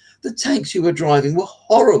because the tanks you were driving were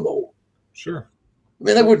horrible. Sure. I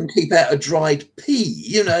mean, they wouldn't keep out a dried pea,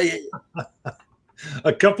 you know.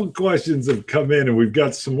 A couple of questions have come in, and we've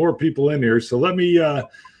got some more people in here. So let me,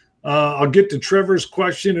 I'll get to Trevor's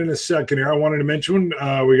question in a second here. I wanted to mention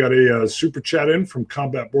we got a super chat in from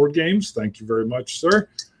Combat Board Games. Thank you very much, sir.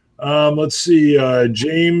 Let's see.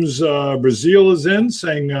 James Brazil is in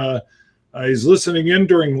saying he's listening in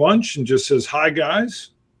during lunch and just says, hi,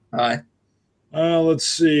 guys. Hi. Let's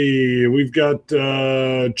see. We've got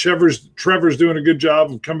Trevor's doing a good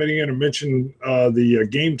job of coming in and mention the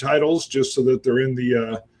game titles just so that they're in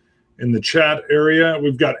the chat area.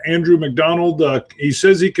 We've got Andrew McDonald. He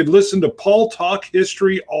says he could listen to Paul talk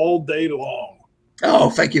history all day long.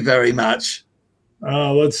 Oh, thank you very much.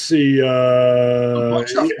 Let's see. I'm quite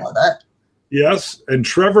chuffed by that. Yes, and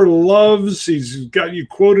Trevor loves. He's got you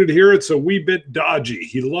quoted here. It's a wee bit dodgy.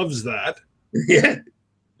 He loves that. Yeah.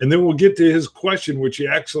 And then we'll get to his question, which he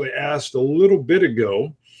actually asked a little bit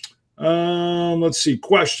ago. Let's see.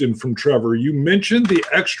 Question from Trevor. You mentioned the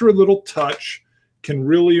extra little touch can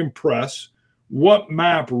really impress. What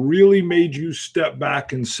map really made you step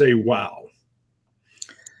back and say, wow?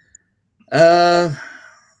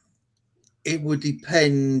 It would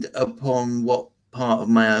depend upon what part of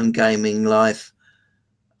my own gaming life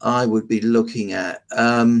I would be looking at.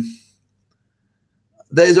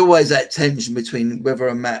 There's always that tension between whether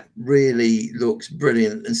a map really looks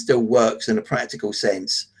brilliant and still works in a practical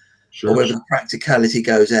sense, or whether the practicality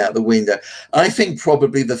goes out the window. I think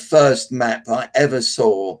probably the first map I ever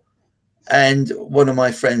saw, and one of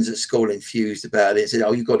my friends at school enthused about it and said,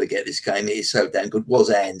 oh, you've got to get this game, it is so damn good, was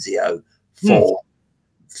Anzio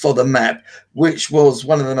for the map, which was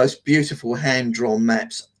one of the most beautiful hand-drawn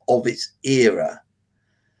maps of its era.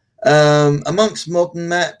 Amongst modern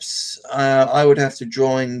maps, I would have to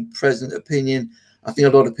join present opinion. I think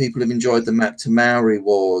a lot of people have enjoyed the map to Maori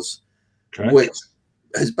Wars, which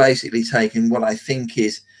has basically taken what I think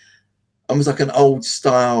is almost like an old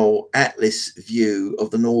style atlas view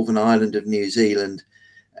of the Northern Island of New Zealand,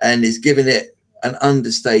 and is giving it an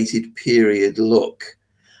understated period look.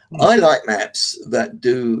 I like maps that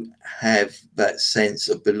do have that sense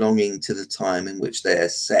of belonging to the time in which they're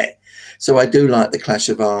set. So I do like the Clash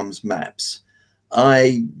of Arms maps.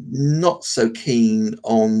 I'm not so keen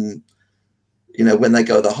on, you know, when they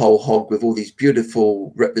go the whole hog with all these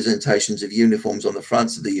beautiful representations of uniforms on the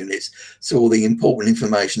fronts of the units, so all the important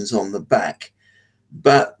information's on the back.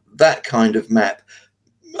 But that kind of map,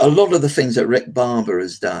 a lot of the things that Rick Barber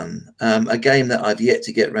has done, a game that I've yet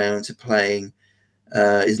to get round to playing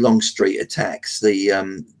is Long Street Attacks,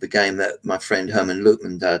 the game that my friend Herman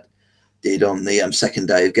Lutman did on the second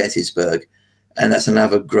day of Gettysburg. And that's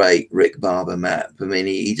another great Rick Barber map. I mean,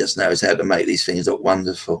 he just knows how to make these things look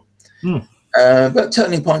wonderful. But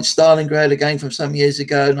Turning Point Stalingrad, again from some years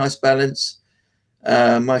ago, nice balance.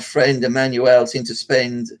 My friend Emmanuel seemed to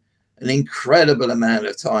spend an incredible amount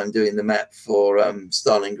of time doing the map for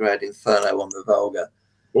Stalingrad Inferno on the Volga.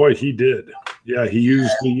 Boy, he did. Yeah, he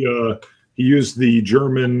used the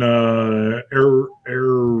German air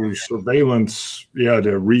surveillance,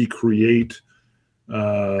 to recreate.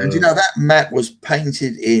 And you know, that map was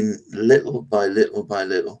painted in little by little by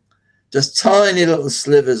little, just tiny little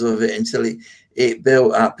slivers of it until it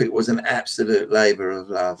built up. It was an absolute labor of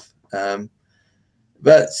love.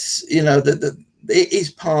 But you know, it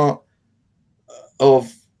is part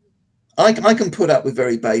of. I can put up with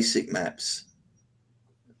very basic maps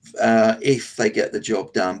if they get the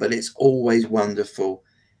job done, but it's always wonderful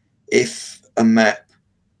if a map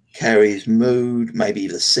carries mood, maybe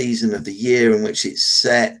the season of the year in which it's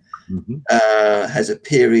set, has a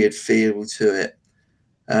period feel to it.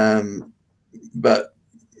 But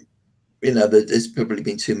you know, there's probably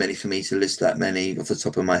been too many for me to list that many off the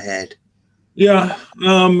top of my head. Yeah,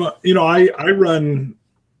 you know, I run.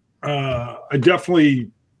 I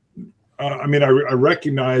definitely. I mean, I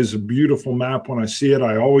recognize a beautiful map when I see it.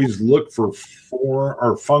 I always look for form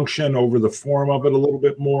or function over the form of it a little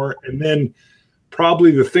bit more. And then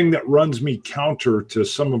probably the thing that runs me counter to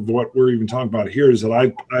some of what we're even talking about here is that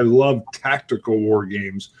I love tactical war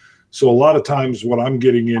games. So a lot of times what I'm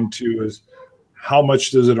getting into is how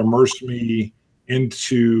much does it immerse me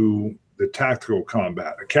into the tactical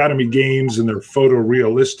combat. Academy games and their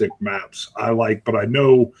photorealistic maps I like, but I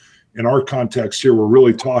know in our context here, we're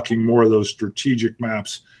really talking more of those strategic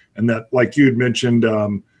maps. And that, like you had mentioned,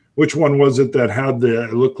 which one was it that had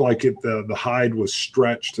it looked like the hide was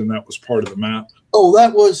stretched and that was part of the map? Oh,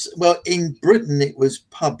 that was, well, in Britain, it was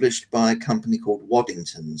published by a company called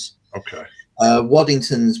Waddington's. Okay.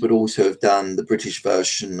 Waddington's would also have done the British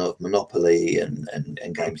version of Monopoly and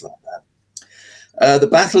games like that. The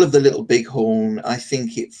Battle of the Little Bighorn, I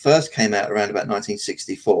think it first came out around about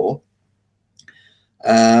 1964.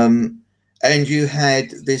 And you had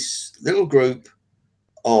this little group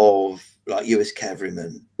of like US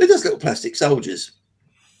cavalrymen with those little plastic soldiers,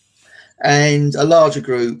 and a larger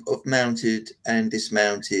group of mounted and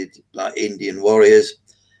dismounted like Indian warriors.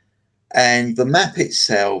 And the map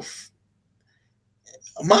itself,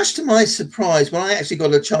 much to my surprise, when I actually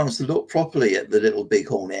got a chance to look properly at the Little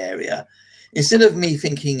Bighorn area, instead of me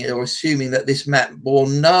thinking or assuming that this map bore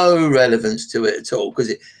no relevance to it at all,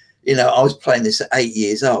 because I was playing this at 8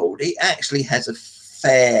 years old, it actually has a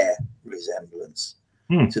fair resemblance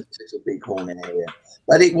to the Bighorn area.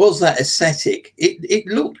 But it was that aesthetic. It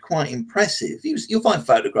looked quite impressive. You'll find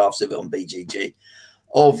photographs of it on BGG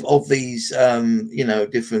of these,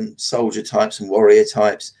 different soldier types and warrior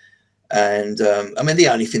types. And I mean, the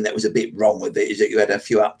only thing that was a bit wrong with it is that you had a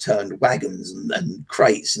few upturned wagons and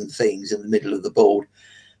crates and things in the middle of the board.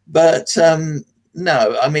 But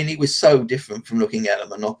no, I mean, it was so different from looking at a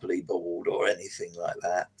Monopoly board or anything like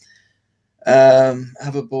that.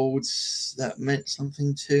 Other boards that meant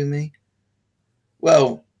something to me.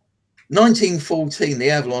 Well, 1914,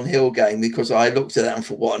 the Avalon Hill game, because I looked at that and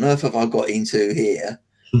thought, what on earth have I got into here?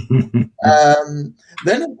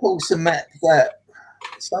 Then, of course, a map that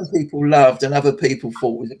some people loved and other people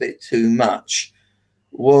thought was a bit too much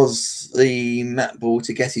was the map board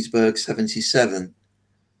to Gettysburg 77.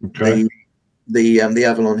 Okay. The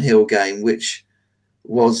Avalon Hill game, which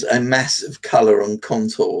was a massive color and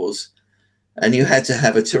contours, and you had to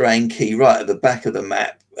have a terrain key right at the back of the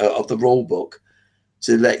map of the rule book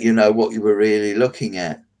to let you know what you were really looking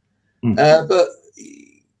at. But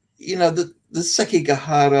the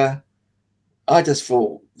Sekigahara, I just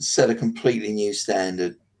thought, set a completely new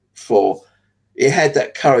standard for. It had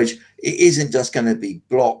that courage. It isn't just going to be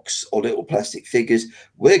blocks or little plastic figures.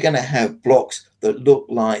 We're going to have blocks that look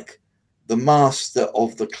like the master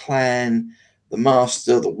of the clan, the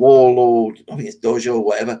master, the warlord, I think it's Dojo or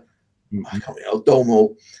whatever, I can't remember,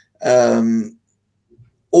 Domo,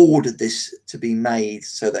 ordered this to be made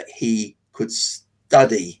so that he could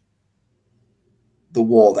study the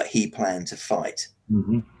war that he planned to fight.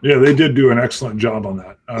 Yeah, they did do an excellent job on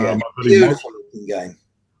that. Beautiful looking game.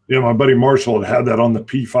 Yeah, my buddy Marshall had that on the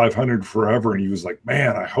P500 forever, and he was like,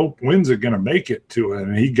 man, I hope when's it going to make it to it?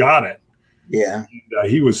 And he got it. Yeah. And,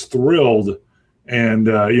 he was thrilled. And,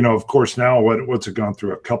 of course, now what's it gone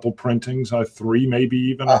through? A couple printings, 3 maybe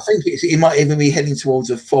even? I think it might even be heading towards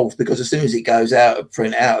a 4th, because as soon as it goes out of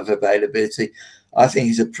print, out of availability, I think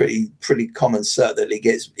it's a pretty common cert that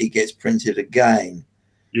it gets printed again.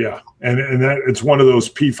 Yeah, and that it's one of those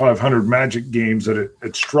P500 Magic games that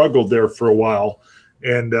it struggled there for a while.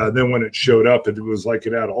 And then when it showed up, it was like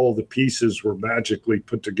it had all the pieces were magically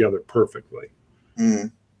put together perfectly.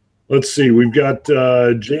 Let's see. We've got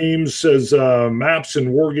James says maps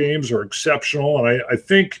and war games are exceptional. And I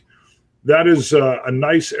think that is a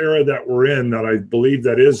nice era that we're in, that I believe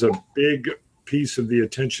that is a big piece of the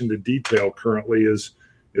attention to detail currently is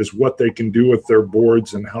what they can do with their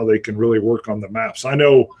boards and how they can really work on the maps. I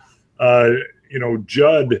know,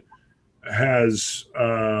 Judd has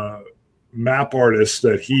map artists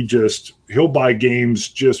that he'll buy games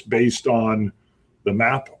just based on the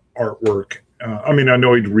map artwork. I mean, I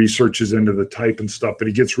know he researches into the type and stuff, but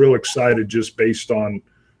he gets real excited just based on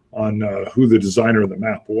who the designer of the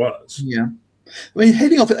map was. Yeah. I mean,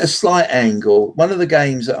 heading off at a slight angle, one of the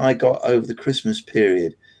games that I got over the Christmas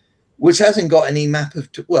period, which hasn't got any map of,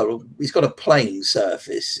 well, it's got a playing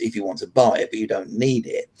surface if you want to buy it, but you don't need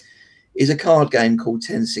it, is a card game called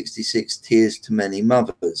 1066 Tears to Many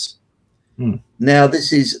Mothers. Now,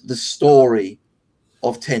 this is the story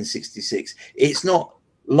of 1066. It's not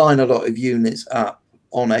line a lot of units up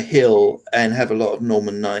on a hill and have a lot of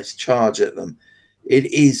Norman knights charge at them.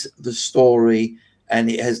 It is the story, and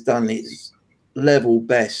it has done its level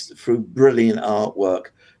best through brilliant artwork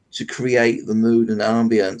to create the mood and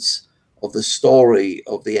ambience of the story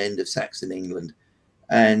of the end of Saxon England.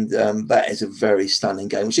 And that is a very stunning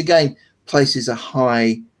game, which again places a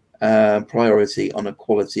high priority on a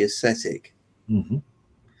quality aesthetic.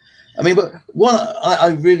 I mean, but what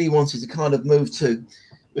I really wanted to kind of move to,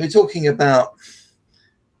 we're talking about,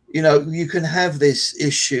 you can have this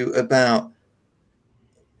issue about,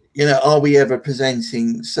 are we ever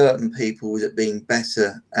presenting certain people as being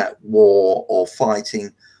better at war or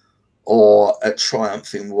fighting or at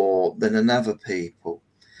triumphing war than another people?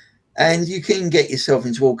 And you can get yourself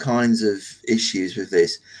into all kinds of issues with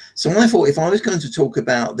this. So I thought, if I was going to talk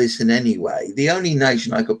about this in any way, the only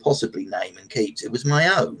nation I could possibly name and keep it was my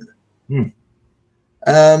own.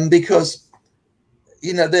 Because,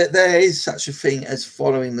 there is such a thing as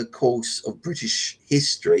following the course of British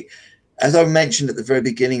history. As I mentioned at the very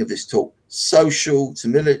beginning of this talk, social to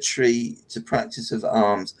military to practice of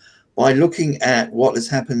arms, by looking at what has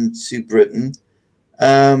happened to Britain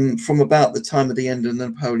from about the time of the end of the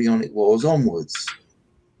Napoleonic Wars onwards.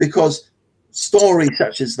 Because stories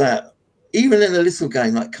such as that, even in a little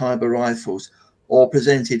game like Khyber Rifles, or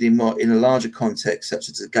presented in a larger context, such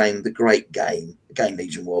as the Great Game, Game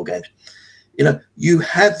Legion War Games. You know, you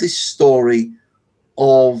have this story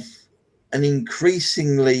of an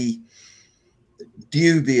increasingly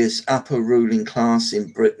dubious upper ruling class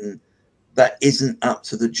in Britain that isn't up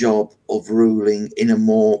to the job of ruling in a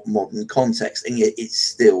more modern context, and yet it's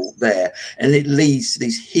still there. And it leads to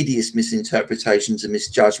these hideous misinterpretations and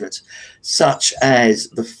misjudgments, such as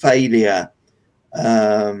the failure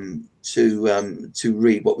to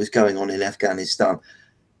read what was going on in Afghanistan.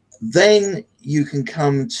 Then you can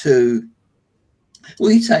come to,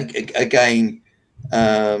 well, you take a game,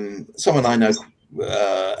 someone I know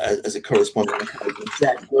as a correspondent,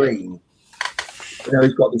 Jack Green. You know,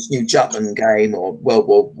 he's got this new Jutland game, or World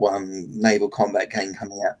War One naval combat game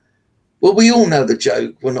coming out. Well, we all know the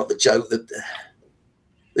joke. Well, not the joke,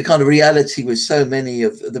 the kind of reality with so many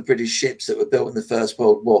of the British ships that were built in the First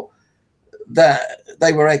World War, that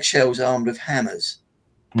they were eggshells armed with hammers.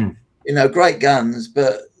 You know, great guns,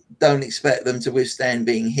 but don't expect them to withstand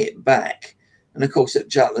being hit back. And of course, at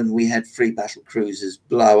Jutland, we had 3 battle cruisers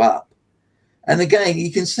blow up. And again,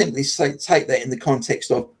 you can simply take that in the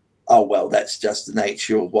context of, oh, well, that's just the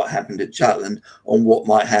nature of what happened at Jutland, on what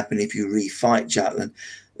might happen if you refight Jutland.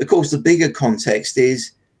 Of course, the bigger context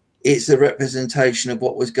is it's a representation of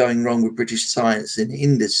what was going wrong with British science and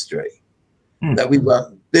industry, that we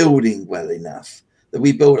weren't building well enough, that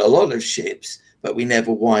we built a lot of ships, but we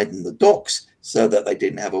never widened the docks so that they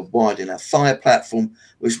didn't have a wide enough fire platform,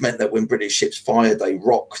 which meant that when British ships fired, they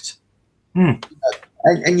rocked.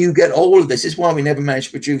 And you get all of this. It's why we never managed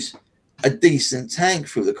to produce a decent tank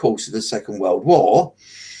through the course of the Second World War.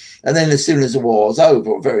 And then as soon as the war's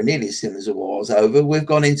over, or very nearly as soon as the war's over, we've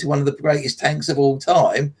gone into one of the greatest tanks of all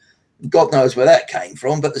time. God knows where that came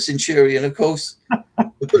from, but the Centurion, of course,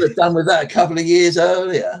 we could have done with that a couple of years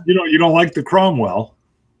earlier. You know, you don't like the Cromwell.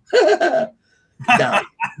 No.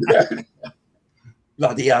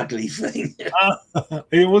 Bloody ugly thing.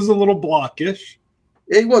 It was a little blockish.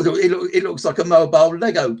 It was. It looks like a mobile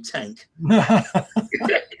Lego tank.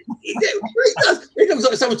 It does. It looks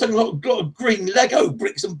like someone's taking a lot of green Lego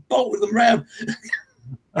bricks and bolted them around.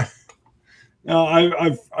 No,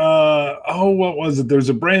 what was it? There's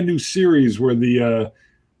a brand new series where the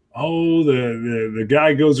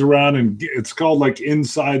guy goes around, and it's called like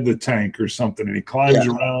Inside the Tank or something, and he climbs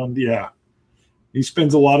around. Yeah, he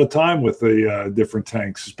spends a lot of time with the different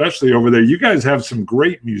tanks, especially over there. You guys have some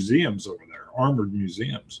great museums over there, armored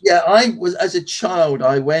museums. Yeah, as a child,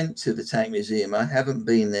 I went to the Tank Museum. I haven't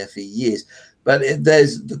been there for years, but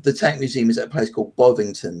there's the Tank Museum is at a place called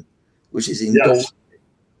Bovington, which is in Dorset.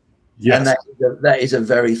 Yes. And that is a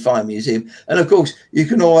very fine museum. And of course, you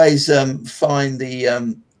can always find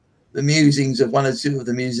the musings of 1 or 2 of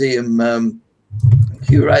the museum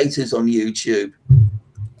curators on YouTube,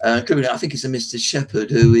 including, I think it's a Mr. Shepherd,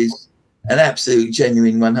 who is an absolute,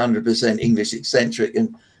 genuine, 100% English eccentric.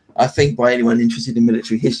 And I think by anyone interested in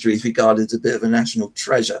military history is regarded as a bit of a national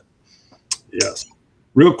treasure. Yes.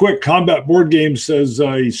 Real quick, Combat Board Game says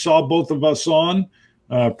he saw both of us on,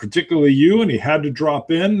 particularly you, and he had to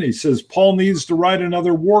drop in. He says Paul needs to write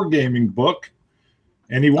another wargaming book,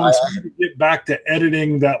 and he wants me to get back to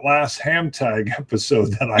editing that last ham tag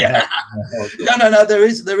episode that I had. No. There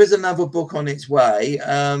is another book on its way.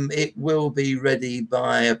 It will be ready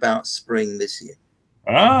by about spring this year.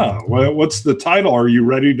 Ah, well, what's the title? Are you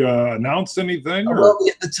ready to announce anything? Or? Well,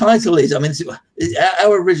 the title is, I mean,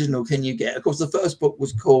 how original can you get? Of course, the first book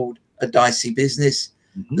was called A Dicey Business.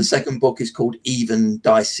 The second book is called Even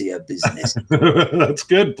Dicier Business. That's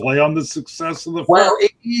good. Play on the success of the first. Well,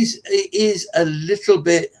 it is a little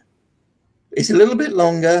bit, it's a little bit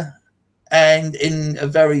longer, and in a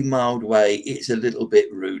very mild way, it's a little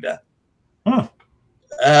bit ruder. Huh.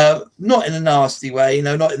 Not in a nasty way, you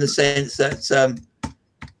know, not in the sense that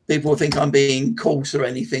people think I'm being coarse or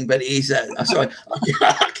anything, but it is. Sorry,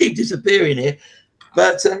 I keep disappearing here.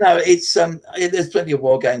 But no, it's there's plenty of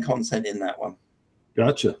war game content in that one.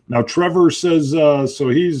 Gotcha. Now Trevor says so.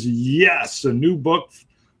 He's a new book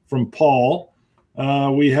from Paul.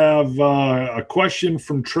 We have a question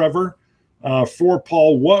from Trevor for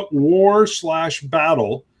Paul. What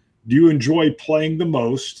war/battle do you enjoy playing the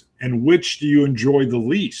most, and which do you enjoy the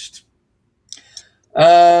least?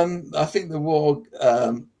 I think the war.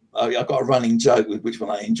 I've got a running joke with which one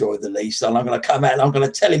I enjoy the least, and I'm going to come out and I'm going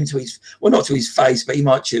to tell him to his, well, not to his face, but he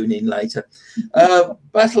might tune in later.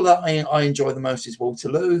 Battle that I enjoy the most is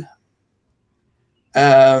Waterloo,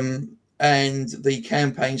 and the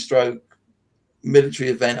campaign stroke military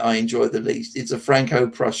event I enjoy the least. It's a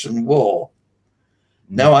Franco-Prussian war.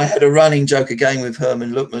 Now, I had a running joke again with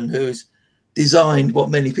Hermann Luckmann, who's designed what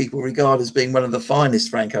many people regard as being one of the finest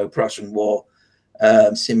Franco-Prussian war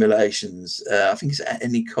simulations. I think it's at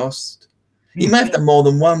any cost. He may have done more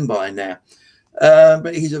than one by now,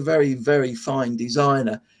 but he's a very, very fine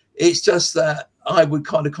designer. It's just that I would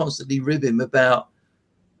kind of constantly rib him about,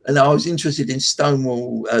 and I was interested in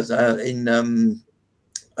Stonewall as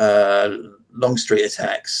Longstreet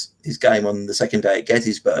Attacks, his game on the second day at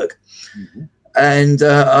Gettysburg. And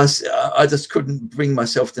I just couldn't bring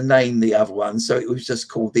myself to name the other one, so it was just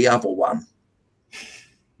called The Other One.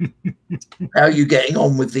 How are you getting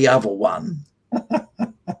on with the other one?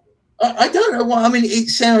 I don't know why. I mean, it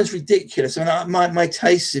sounds ridiculous. I mean, my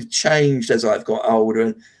tastes have changed as I've got older,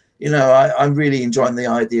 and you know, I'm really enjoying the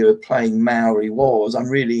idea of playing Maori Wars. I'm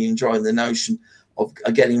really enjoying the notion of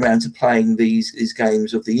getting around to playing these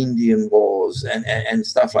games of the Indian Wars and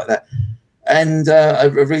stuff like that. And a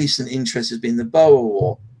recent interest has been the Boer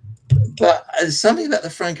War. But something about the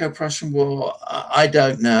Franco-Prussian War, I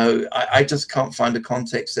don't know. I just can't find a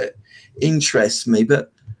context that interests me.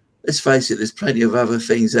 But let's face it, there's plenty of other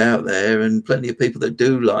things out there and plenty of people that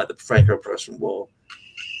do like the Franco-Prussian War.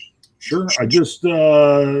 Sure. I just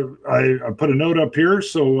I put a note up here.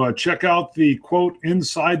 So check out the quote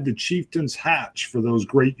inside the chieftain's hatch for those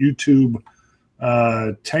great YouTube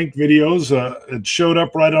tank videos. It showed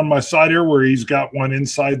up right on my side here where he's got one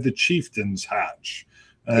inside the chieftain's hatch.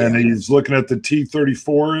 And he's looking at the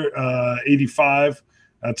T-34 85.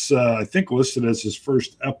 That's I think listed as his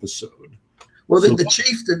first episode. Well, so,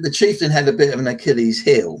 the chieftain had a bit of an Achilles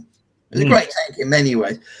heel. It was a great tank in many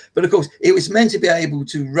ways, but of course it was meant to be able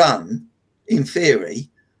to run, in theory,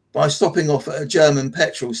 by stopping off at a German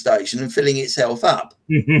petrol station and filling itself up.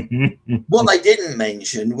 What they didn't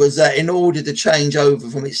mention was that in order to change over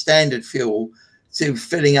from its standard fuel to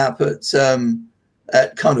filling up at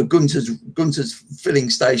kind of Gunther's filling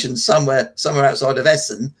station somewhere outside of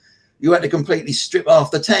Essen, you had to completely strip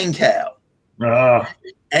half the tank out.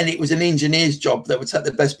 And it was an engineer's job that would take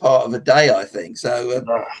the best part of a day, I think. So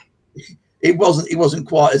it wasn't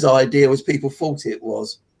quite as ideal as people thought it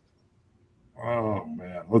was. Oh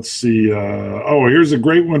man, let's see. Here's a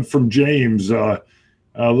great one from James. A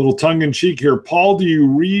little tongue-in-cheek here. Paul, do you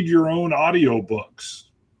read your own audiobooks?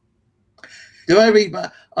 Do I read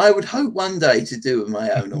I would hope one day to do my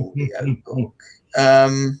own audio book.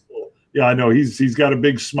 Yeah, I know he's got a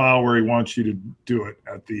big smile where he wants you to do it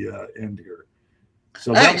at the end here.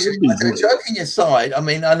 So actually, joking aside, I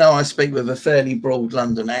mean, I know I speak with a fairly broad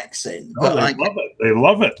London accent, but they love it. They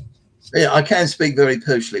love it. Yeah, I can speak very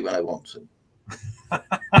poshly when I want to.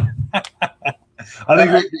 I think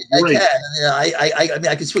I can.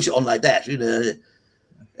 I can switch it on like that, you know,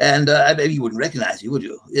 and maybe you wouldn't recognise me, would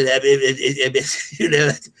you? You know,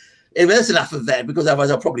 that's enough of that, because otherwise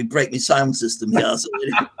I'll probably break my sound system here. So,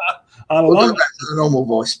 I love the normal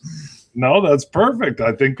voice. No, that's perfect.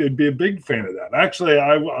 I think they'd be a big fan of that. Actually,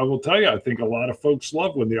 I will tell you, I think a lot of folks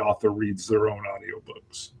love when the author reads their own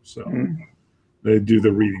audiobooks. So they do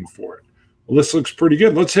the reading for it. Well, this looks pretty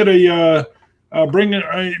good. Let's hit you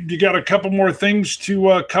got a couple more things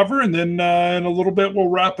to cover, and then in a little bit we'll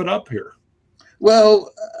wrap it up here.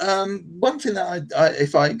 Well, one thing that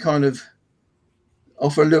if I kind of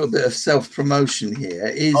offer a little bit of self-promotion here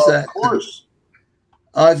is that, of course,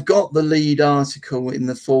 I've got the lead article in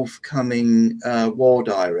the forthcoming War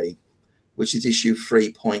Diary, which is issue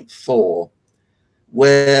 3.4,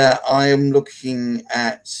 where I am looking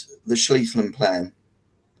at the Schlieffen plan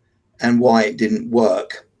and why it didn't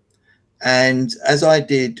work. And as I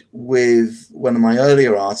did with one of my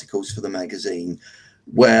earlier articles for the magazine,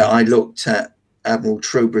 where I looked at Admiral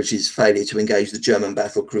Troubridge's failure to engage the German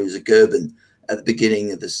battlecruiser Comben at the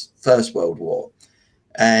beginning of the First World War,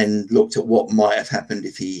 and looked at what might have happened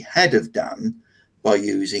if he had have done by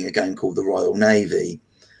using a game called the Royal Navy.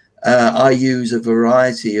 I use a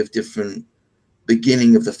variety of different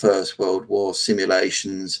beginning of the First World War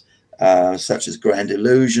simulations, such as Grand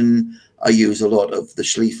Illusion. I use a lot of the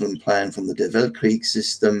Schlieffen plan from the De Weltkrieg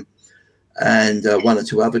system, and one or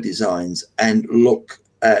two other designs, and look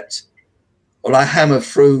at, well, I hammer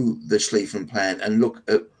through the Schlieffen plan and look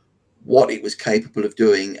at what it was capable of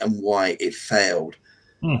doing and why it failed.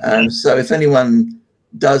 So if anyone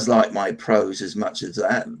does like my prose as much as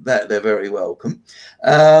that they're very welcome.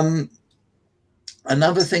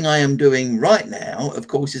 Another thing I am doing right now, of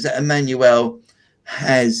course, is that Emmanuel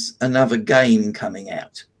has another game coming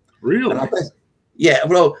out. Really? Yeah,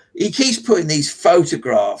 well, he keeps putting these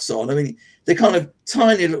photographs on. I mean, they're kind of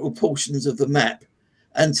tiny little portions of the map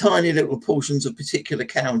and tiny little portions of particular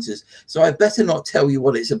counters. So I better not tell you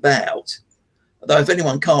what it's about. Although if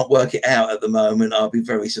anyone can't work it out at the moment, I'll be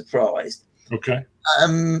very surprised. Okay.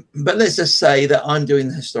 But let's just say that I'm doing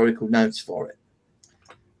the historical notes for it.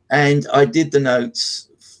 And I did the notes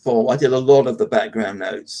I did a lot of the background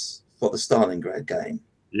notes for the Stalingrad game.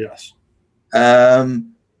 Yes.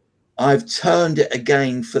 I've turned it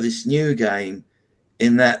again for this new game,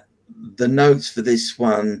 in that the notes for this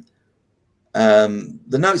one,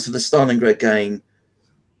 the notes for the Stalingrad game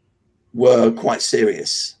were quite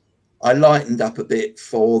serious. I lightened up a bit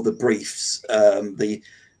for the briefs, the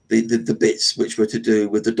bits which were to do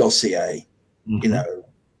with the dossier, you know,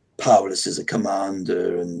 powerless as a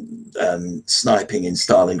commander and sniping in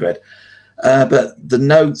Stalingrad. But the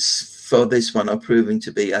notes for this one are proving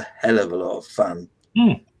to be a hell of a lot of fun.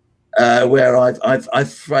 Where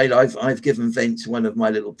I've given vent to one of my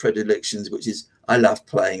little predilections, which is I love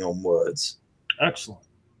playing on words. Excellent.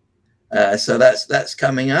 So that's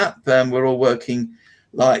coming up. We're all working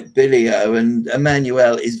like Billio, and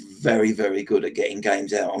Emmanuel is very, very good at getting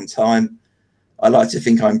games out on time. I like to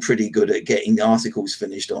think I'm pretty good at getting articles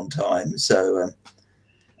finished on time. So,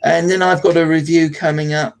 and then I've got a review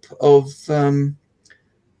coming up of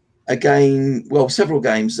a game, well, several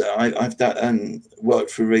games that I've done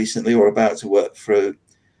worked through recently, or about to work through.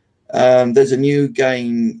 There's a new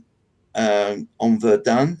game on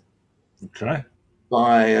Verdun. Okay.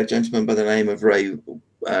 By a gentleman by the name of Ray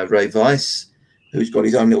Weiss, who's got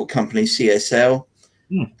his own little company, CSL.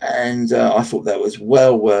 And I thought that was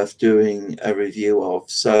well worth doing a review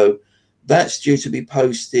of. So that's due to be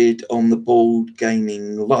posted on the Board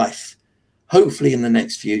Gaming Life, hopefully in the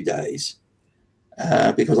next few days,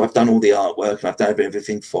 because I've done all the artwork and I've done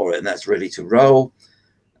everything for it, and that's ready to roll.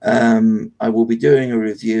 I will be doing a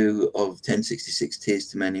review of 1066 Tears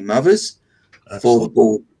to Many Mothers for the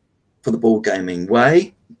Board Gaming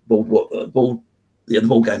Way, the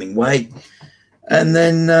Board Gaming Way. And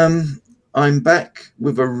then I'm back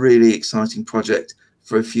with a really exciting project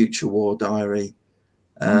for a future war diary,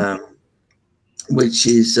 which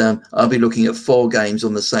is I'll be looking at 4 games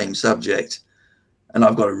on the same subject, and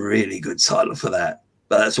I've got a really good title for that,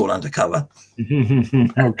 but that's all undercover.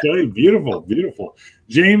 Okay, beautiful, beautiful.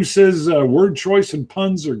 James says word choice and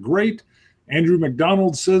puns are great. Andrew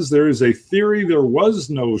McDonald says there is a theory there was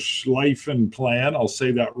no Schleifen plan. I'll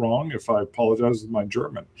say that wrong if I apologize with my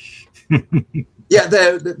German. Yeah,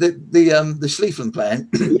 the Schleifen plan.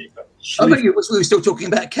 I think we were still talking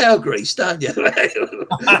about cow grease, don't you?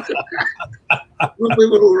 We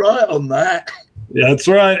were all right on that. Yeah, that's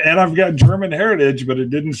right. And I've got German heritage, but it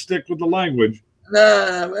didn't stick with the language.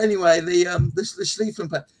 No, anyway, the Schleifen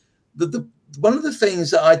plan. One of the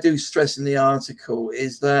things that I do stress in the article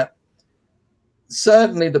is that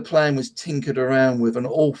certainly the plan was tinkered around with an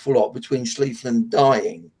awful lot between Schleifen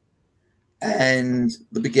dying and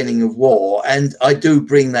the beginning of war, and I do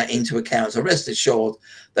bring that into account. So rest assured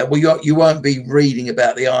that you won't be reading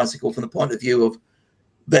about the article from the point of view of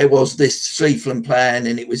there was this Schleifen plan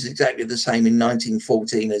and it was exactly the same in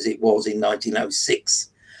 1914 as it was in 1906,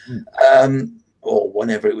 or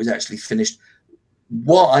whenever it was actually finished.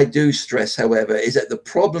 What I do stress, however, is that the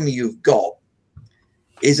problem you've got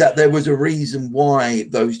is that there was a reason why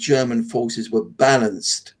those German forces were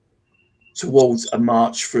balanced towards a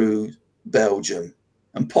march through Belgium,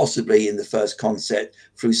 and possibly in the first concept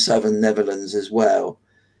through southern Netherlands as well.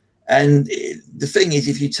 And the thing is,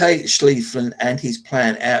 if you take Schlieffen and his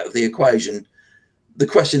plan out of the equation, the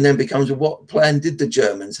question then becomes, well, what plan did the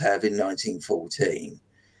Germans have in 1914?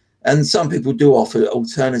 And some people do offer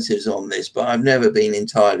alternatives on this, but I've never been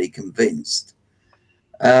entirely convinced.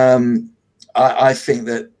 I think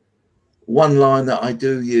that one line that I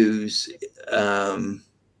do use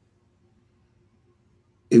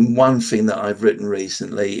in one thing that I've written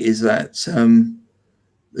recently is that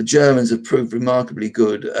the Germans have proved remarkably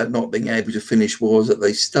good at not being able to finish wars that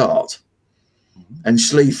they start. And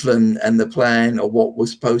Schlieffen and the plan, or what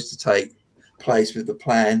was supposed to take place with the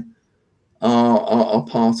plan, are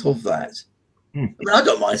part of that. I mean, I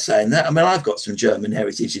don't mind saying that. I mean, I've got some German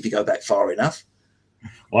heritage if you go back far enough.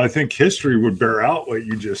 Well, I think history would bear out what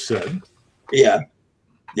you just said. Yeah.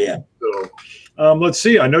 Yeah. So let's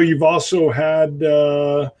see. I know you've also had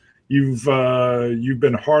you've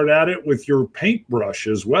been hard at it with your paintbrush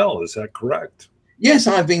as well. Is that correct? Yes,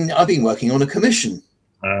 I've been working on a commission.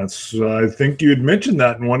 That's I think you had mentioned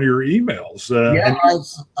that in one of your emails. Yeah,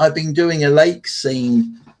 I've been doing a lake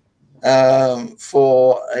scene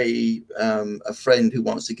for a friend who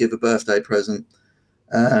wants to give a birthday present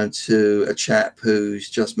to a chap who's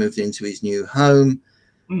just moved into his new home.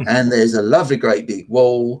 And there's a lovely great big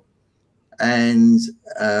wall, and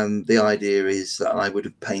the idea is that I would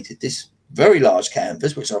have painted this very large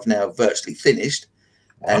canvas, which I've now virtually finished,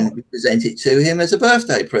 and present it to him as a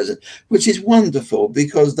birthday present, which is wonderful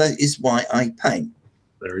because that is why I paint.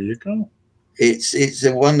 There you go. It's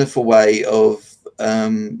a wonderful way of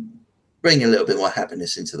bring a little bit more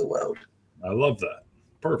happiness into the world. I love that.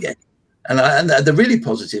 Perfect. Yeah. And the really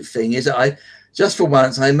positive thing is that just for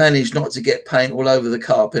once, I managed not to get paint all over the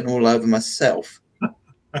carpet and all over myself.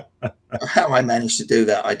 How I managed to do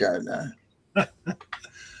that, I don't know.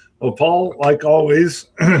 Well, Paul, like always,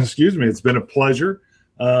 excuse me, it's been a pleasure.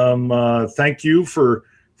 Thank you for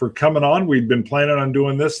coming on. We've been planning on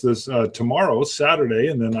doing this tomorrow, Saturday,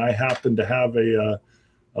 and then I happen to have a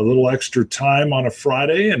little extra time on a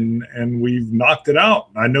Friday, and we've knocked it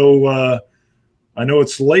out. I know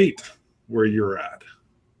it's late where you're at.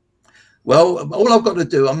 Well, all I've got to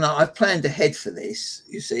do, I've planned ahead for this,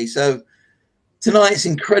 you see. So tonight's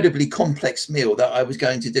incredibly complex meal that I was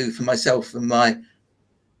going to do for myself and my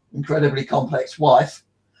incredibly complex wife,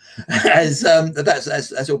 that's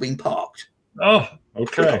all been parked. Oh,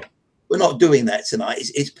 okay. We're not doing that tonight.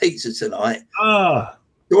 It's pizza tonight. Ah.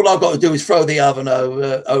 All I've got to do is throw the oven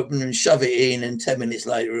open and shove it in, and 10 minutes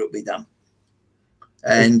later it'll be done.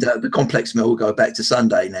 And the complex meal will go back to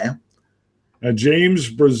Sunday now. James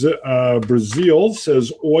Brazil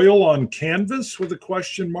says oil on canvas with a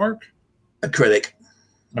question mark. Acrylic.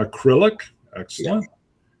 Excellent.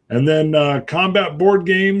 Yeah. And then Combat Board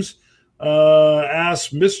Games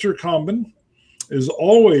asks, Mr. Comben is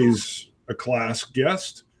always a class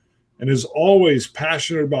guest and is always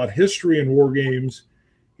passionate about history and war games.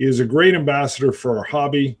 He is a great ambassador for our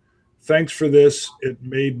hobby. Thanks for this. It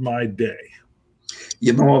made my day.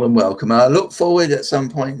 You're more than welcome. I look forward at some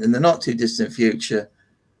point in the not too distant future.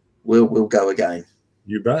 We'll go again.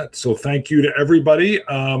 You bet. So thank you to everybody.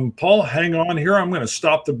 Paul, hang on here. I'm going to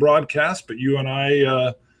stop the broadcast, but you and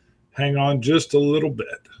I hang on just a little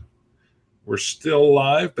bit. We're still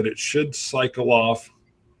live, but it should cycle off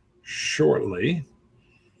shortly.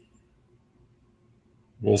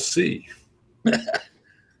 We'll see. Let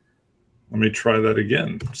me try that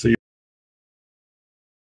again. See.